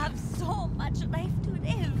have so much life to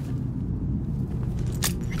live.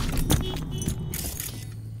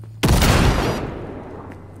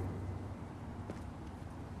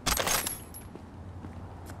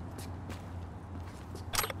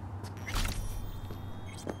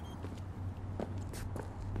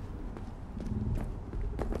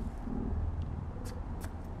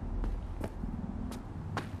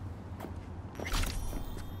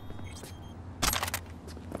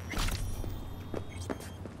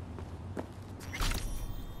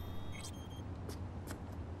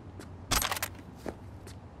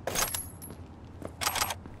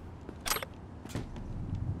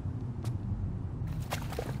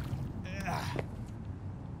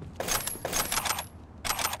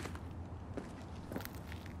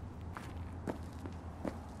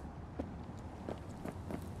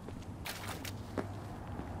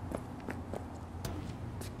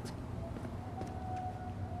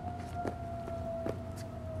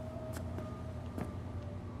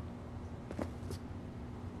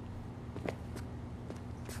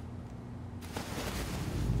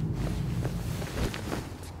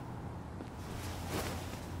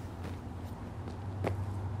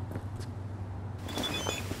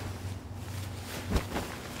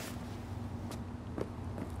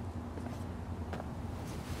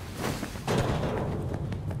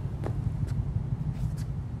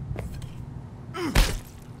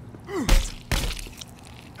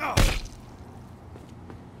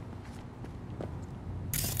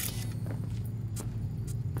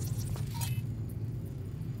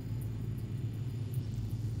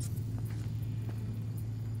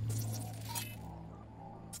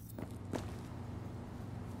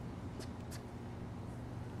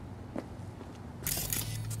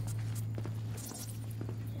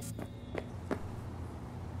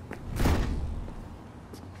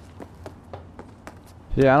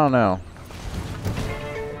 Yeah, I don't know.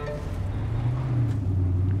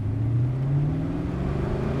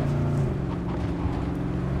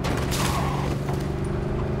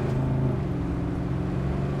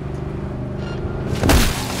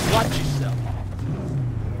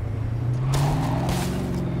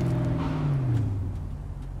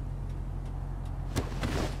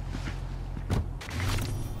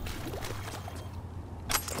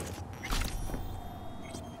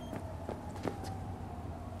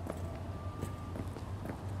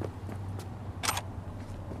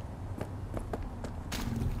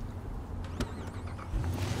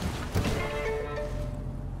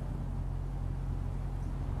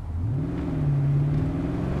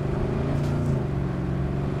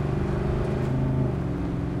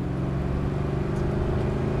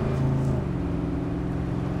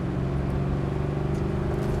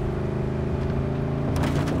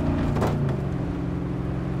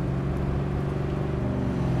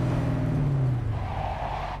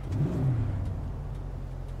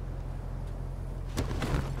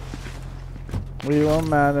 We will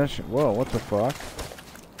manage. Whoa, what the fuck?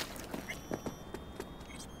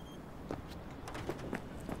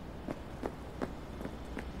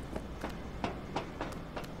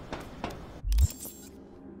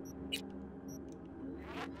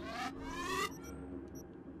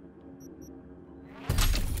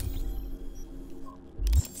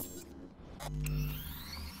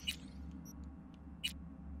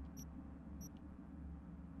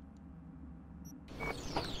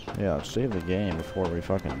 Yeah, let's save the game before we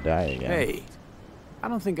fucking die again. Hey, I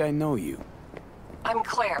don't think I know you. I'm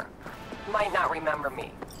Claire. Might not remember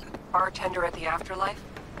me. Bartender at the Afterlife?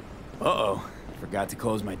 Uh-oh. Forgot to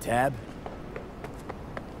close my tab.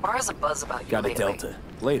 Bar has a buzz about you Got a lately. Delta.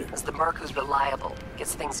 Later. As the merc who's reliable,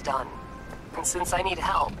 gets things done. And since I need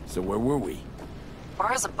help... So where were we? Bar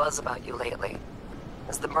has a buzz about you lately.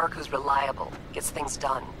 As the merc who's reliable, gets things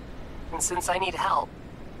done. And since I need help...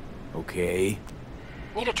 Okay.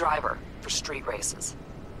 Need a driver for street races.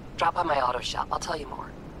 Drop by my auto shop, I'll tell you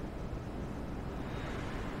more.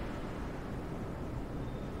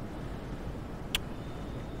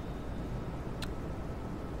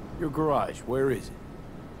 Your garage, where is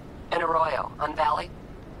it? In Arroyo, on Valley.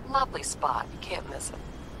 Lovely spot, you can't miss it.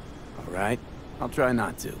 Alright, I'll try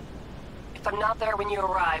not to. If I'm not there when you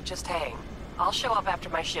arrive, just hang. I'll show up after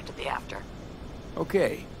my shift at the after.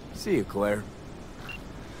 Okay, see you, Claire.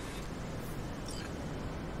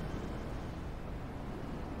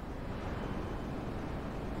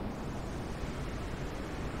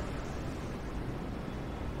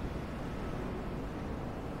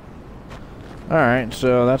 Alright,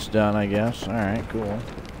 so that's done, I guess. Alright, cool.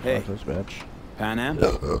 Hey. Fuck this bitch. Pan Am?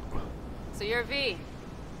 So you're V.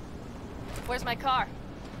 Where's my car?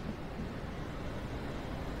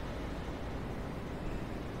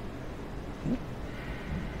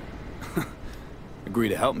 Agree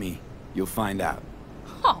to help me, you'll find out.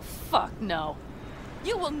 Oh, fuck no.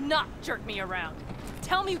 You will not jerk me around.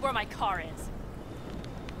 Tell me where my car is.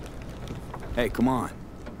 Hey, come on.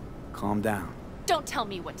 Calm down. Don't tell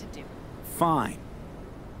me what to do. Fine.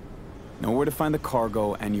 Know where to find the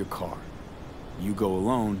cargo and your car. You go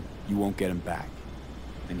alone, you won't get him back.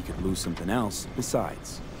 And you could lose something else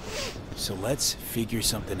besides. So let's figure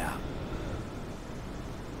something out.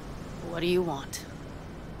 What do you want?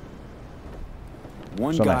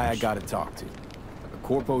 One guy I gotta talk to. A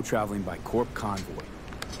corpo traveling by corp convoy.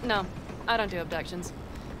 No, I don't do abductions.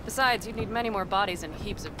 Besides, you'd need many more bodies and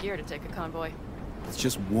heaps of gear to take a convoy. It's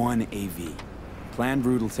just one AV. Planned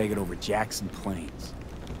route will take it over Jackson Plains.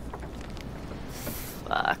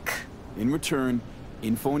 Fuck. In return,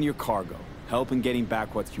 info on your cargo. Help in getting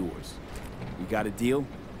back what's yours. You got a deal?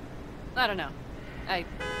 I don't know.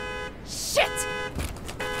 Shit!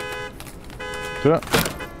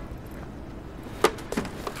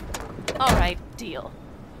 Alright, deal.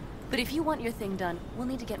 But if you want your thing done, we'll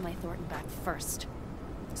need to get my Thornton back first.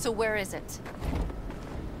 So where is it?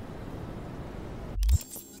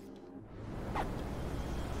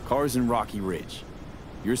 Car's in Rocky Ridge.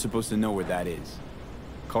 You're supposed to know where that is.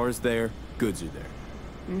 Car's there, goods are there.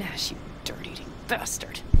 Nash, you dirt-eating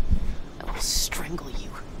bastard. I will strangle you.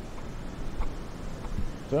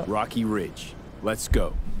 Rocky Ridge. Let's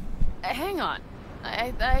go. Hang on.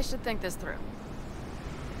 I should think this through.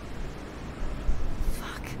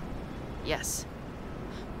 Fuck. Yes.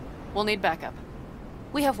 We'll need backup.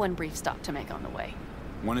 We have one brief stop to make on the way.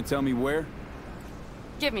 Want to tell me where?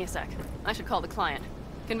 Give me a sec. I should call the client.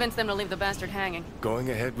 Convince them to leave the bastard hanging. Going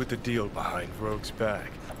ahead with the deal behind Rogue's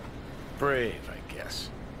back. Brave, I guess.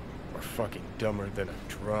 Or fucking dumber than a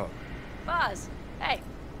drum. Boz, hey.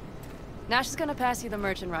 Nash is gonna pass you the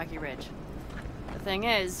merch in Rocky Ridge. The thing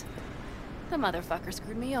is, the motherfucker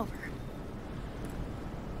screwed me over.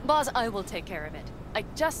 Boz, I will take care of it. I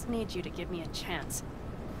just need you to give me a chance.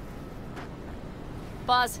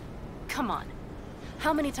 Boz, come on.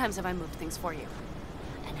 How many times have I moved things for you?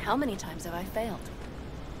 And how many times have I failed?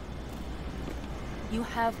 You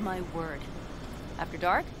have my word. After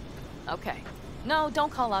dark? Okay. No, don't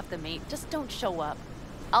call off the meet. Just don't show up.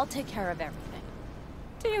 I'll take care of everything.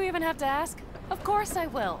 Do you even have to ask? Of course I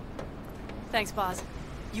will. Thanks, Boz.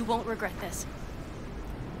 You won't regret this.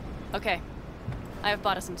 Okay. I have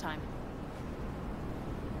bought us some time.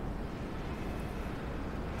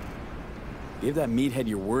 Gave that meathead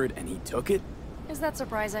your word and he took it? Is that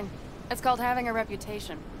surprising? It's called having a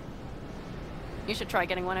reputation. You should try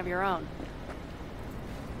getting one of your own.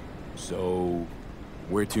 So,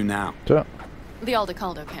 where to now? So. The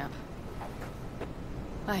Aldecaldo camp.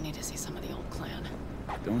 I need to see some of the old clan.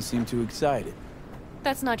 Don't seem too excited.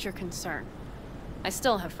 That's not your concern. I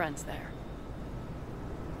still have friends there.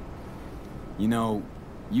 You know,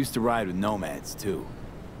 used to ride with Nomads, too.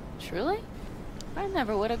 Truly? I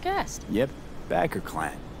never would have guessed. Yep, Backer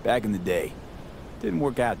clan, back in the day. Didn't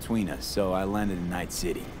work out between us, so I landed in Night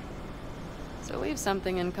City. So we've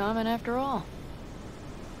something in common after all.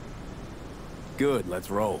 Good, let's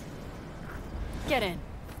roll. Get in.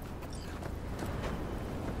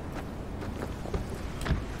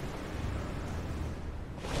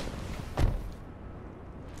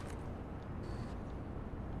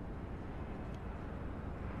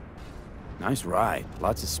 Nice ride,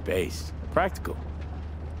 lots of space. Practical.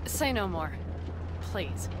 Say no more.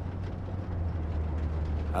 Please.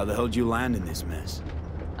 How the hell did you land in this mess?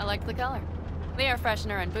 I liked the color. The air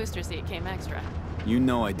freshener and booster seat came extra. You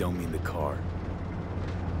know I don't mean the car.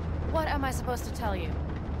 What am I supposed to tell you?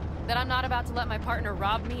 That I'm not about to let my partner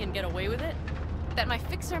rob me and get away with it? That my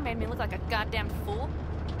fixer made me look like a goddamn fool?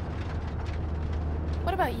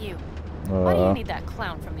 What about you? Why do you need that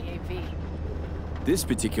clown from the AV? This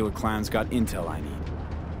particular clown's got intel I need.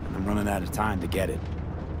 And I'm running out of time to get it.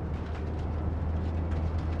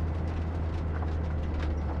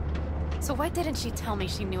 So why didn't she tell me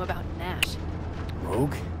she knew about Nash?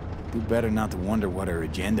 Rogue? Do better not to wonder what her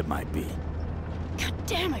agenda might be. God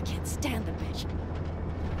damn, I can't stand the bitch.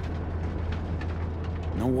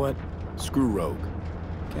 You know what? Screw Rogue.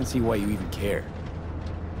 Can't see why you even care.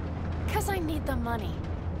 'Cause I need the money.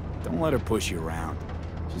 Don't let her push you around.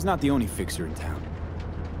 She's not the only fixer in town.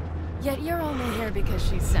 Yet you're only here because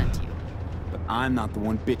she sent you. But I'm not the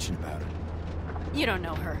one bitching about her. You don't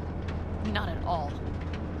know her. Not at all.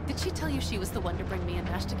 Did she tell you she was the one to bring me and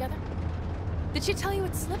Nash together? Did she tell you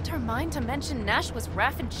it slipped her mind to mention Nash was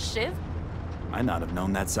Raph and Shiv? Might not have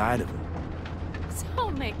known that side of her.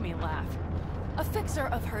 Don't make me laugh. A fixer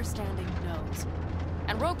of her standing knows.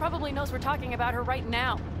 And Rogue probably knows we're talking about her right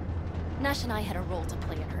now. Nash and I had a role to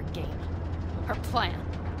play in her game. Her plan.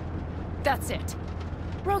 That's it.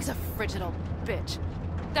 Rogue's a frigid old bitch.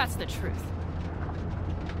 That's the truth.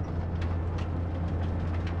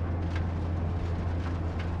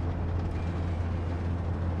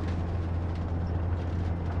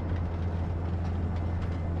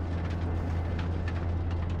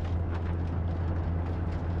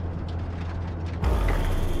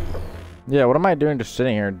 Yeah, what am I doing just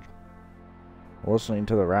sitting here listening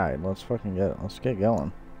to the ride? Let's get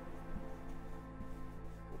going.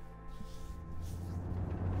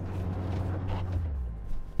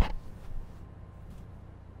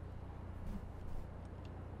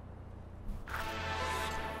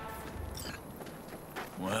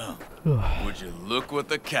 Well, would you look what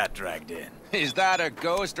the cat dragged in? Is that a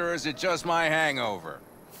ghost or is it just my hangover?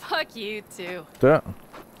 Fuck you too. Yeah.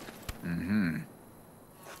 Mm-hmm.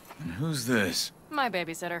 And who's this? My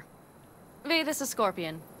babysitter. V, this is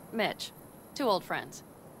Scorpion. Mitch. 2 old friends.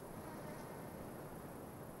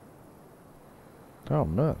 Oh,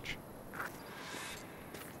 Mitch.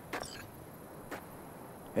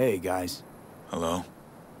 Hey, guys. Hello?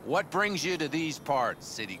 What brings you to these parts,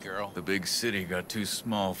 city girl? The big city got too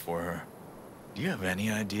small for her. Do you have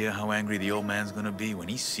any idea how angry the old man's gonna be when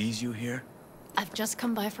he sees you here? I've just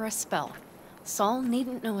come by for a spell. Saul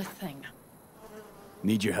needn't know a thing.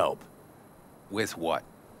 Need your help. With what?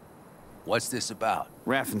 What's this about?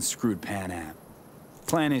 Raffin screwed Pan Am.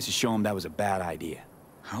 Plan is to show him that was a bad idea.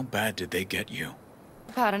 How bad did they get you?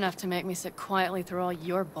 Bad enough to make me sit quietly through all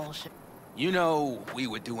your bullshit. You know, we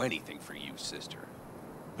would do anything for you, sister.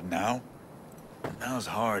 But now? Now's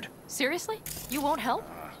hard. Seriously? You won't help?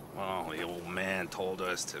 Well, the old man told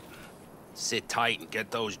us to sit tight and get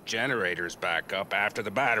those generators back up after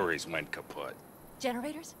the batteries went kaput.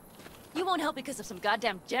 Generators? You won't help because of some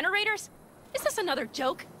goddamn generators? Is this another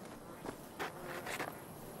joke?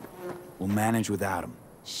 We'll manage without him.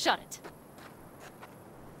 Shut it.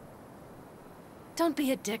 Don't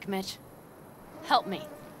be a dick, Mitch. Help me.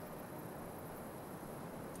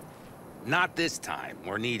 Not this time.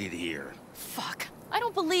 We're needed here. Fuck. I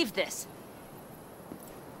don't believe this.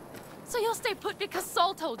 So you'll stay put because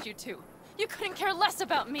Saul told you to. You couldn't care less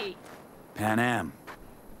about me. Pan Am.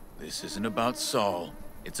 This isn't about Saul.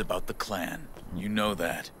 It's about the clan. You know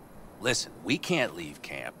that. Listen, we can't leave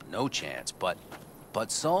camp. No chance, but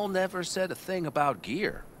Saul never said a thing about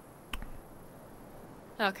gear.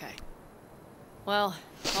 Okay. Well,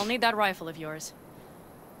 I'll need that rifle of yours.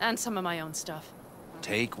 And some of my own stuff.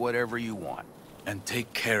 Take whatever you want. And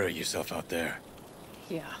take care of yourself out there.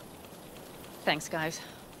 Yeah. Thanks, guys.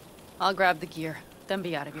 I'll grab the gear, then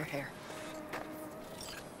be out of your hair.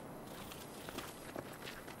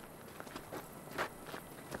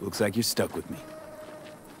 Looks like you're stuck with me.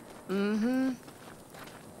 Mm-hmm.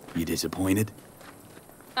 You disappointed?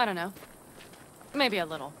 I don't know. Maybe a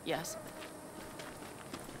little, yes.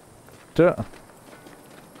 Duh.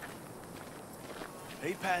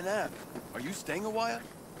 Hey, Panam, are you staying a while?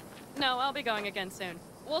 No, I'll be going again soon.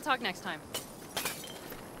 We'll talk next time.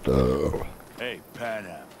 Hey,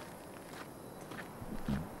 Panam.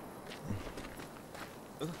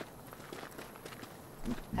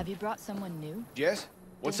 Have you brought someone new? Jess?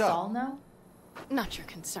 What's Does up? Saul know? Not your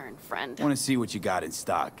concern, friend. Want to see what you got in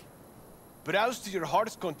stock. Browse to your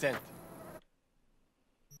heart's content.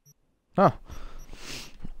 Huh.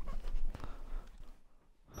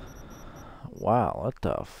 Wow, what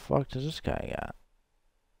the fuck does this guy got?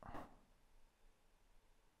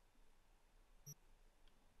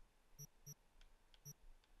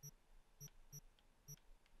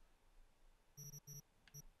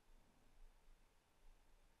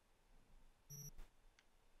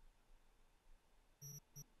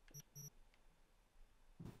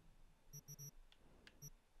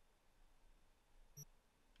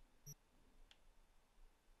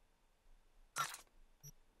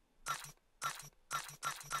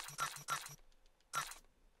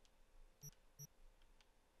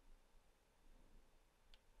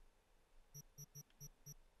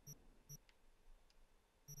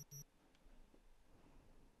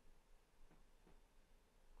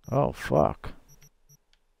 Oh, fuck.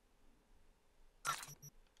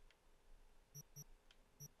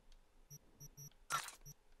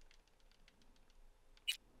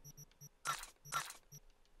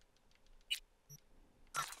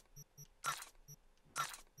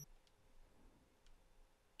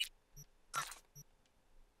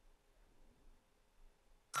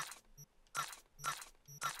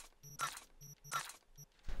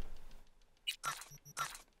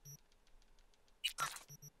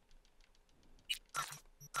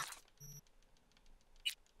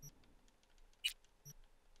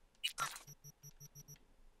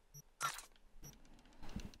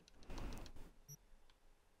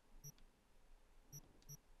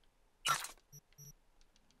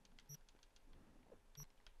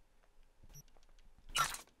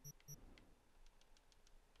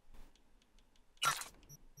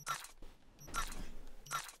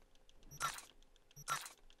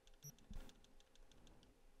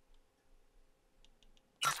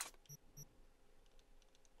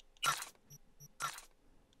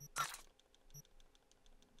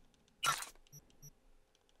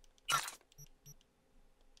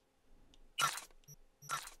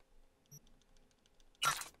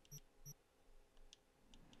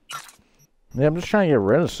 Yeah, I'm just trying to get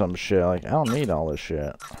rid of some shit. Like, I don't need all this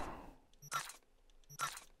shit.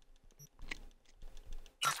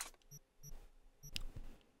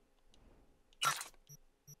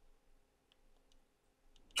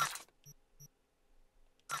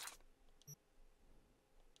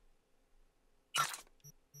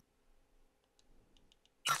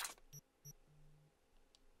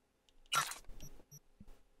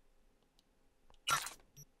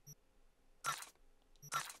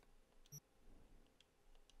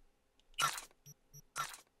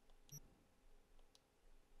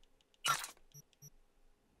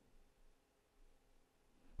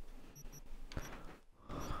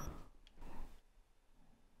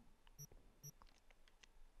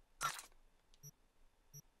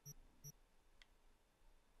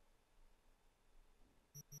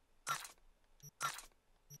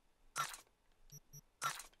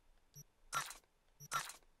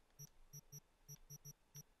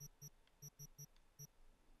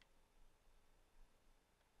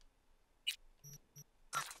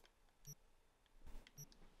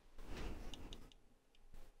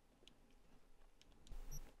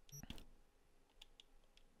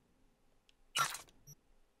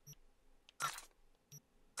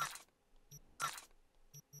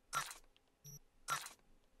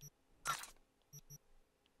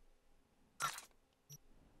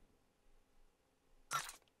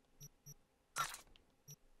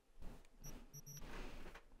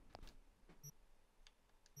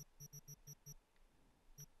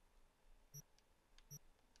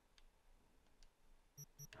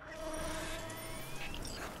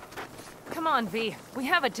 Come on, V. We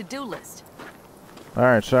have a to-do list.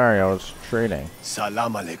 Alright, sorry, I was trading.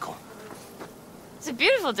 Salam alaikum. It's a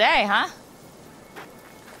beautiful day, huh?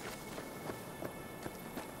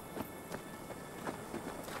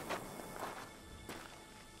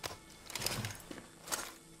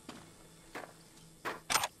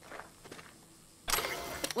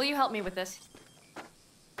 Will you help me with this?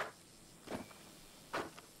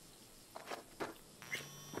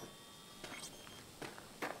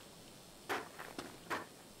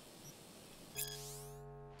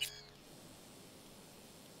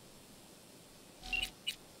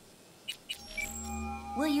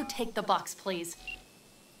 Will you take the box, please?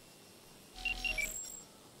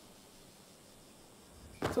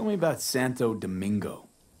 Tell me about Santo Domingo.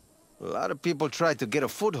 A lot of people tried to get a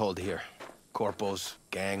foothold here. Corpos,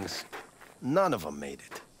 gangs. None of them made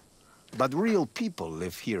it. But real people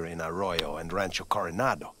live here in Arroyo and Rancho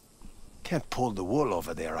Coronado. Can't pull the wool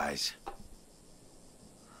over their eyes.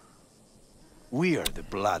 We are the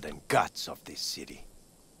blood and guts of this city.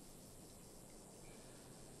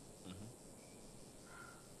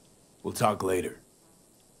 We'll talk later.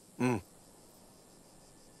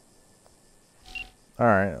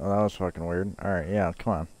 Alright, well, that was fucking weird. Alright, yeah,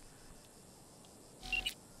 come on.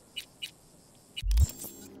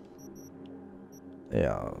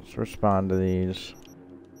 Yeah, let's respond to these.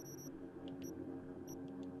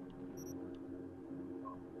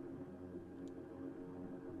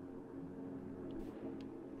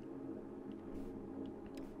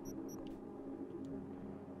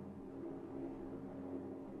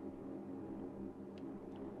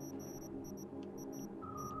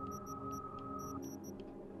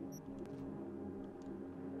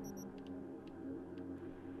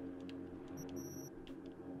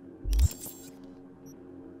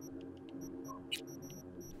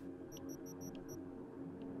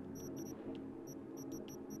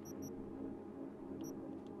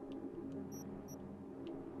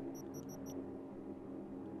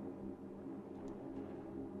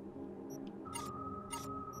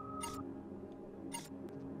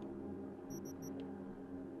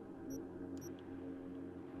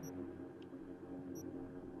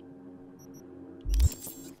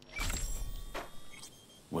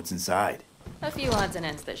 What's inside? A few odds and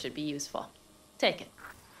ends that should be useful. Take it.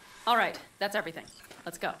 All right, that's everything.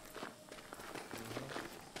 Let's go.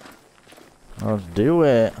 Let's do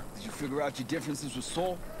it. Did you figure out your differences with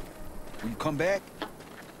Saul? Will you come back?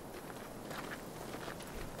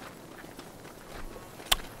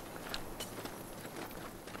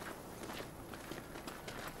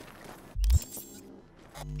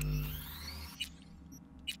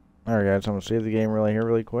 Alright guys, I'm going to save the game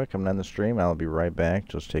really quick. I'm going to end the stream. I'll be right back.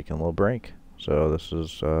 Just taking a little break. So this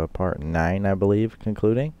is part 9, I believe,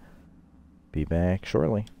 concluding. Be back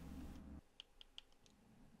shortly.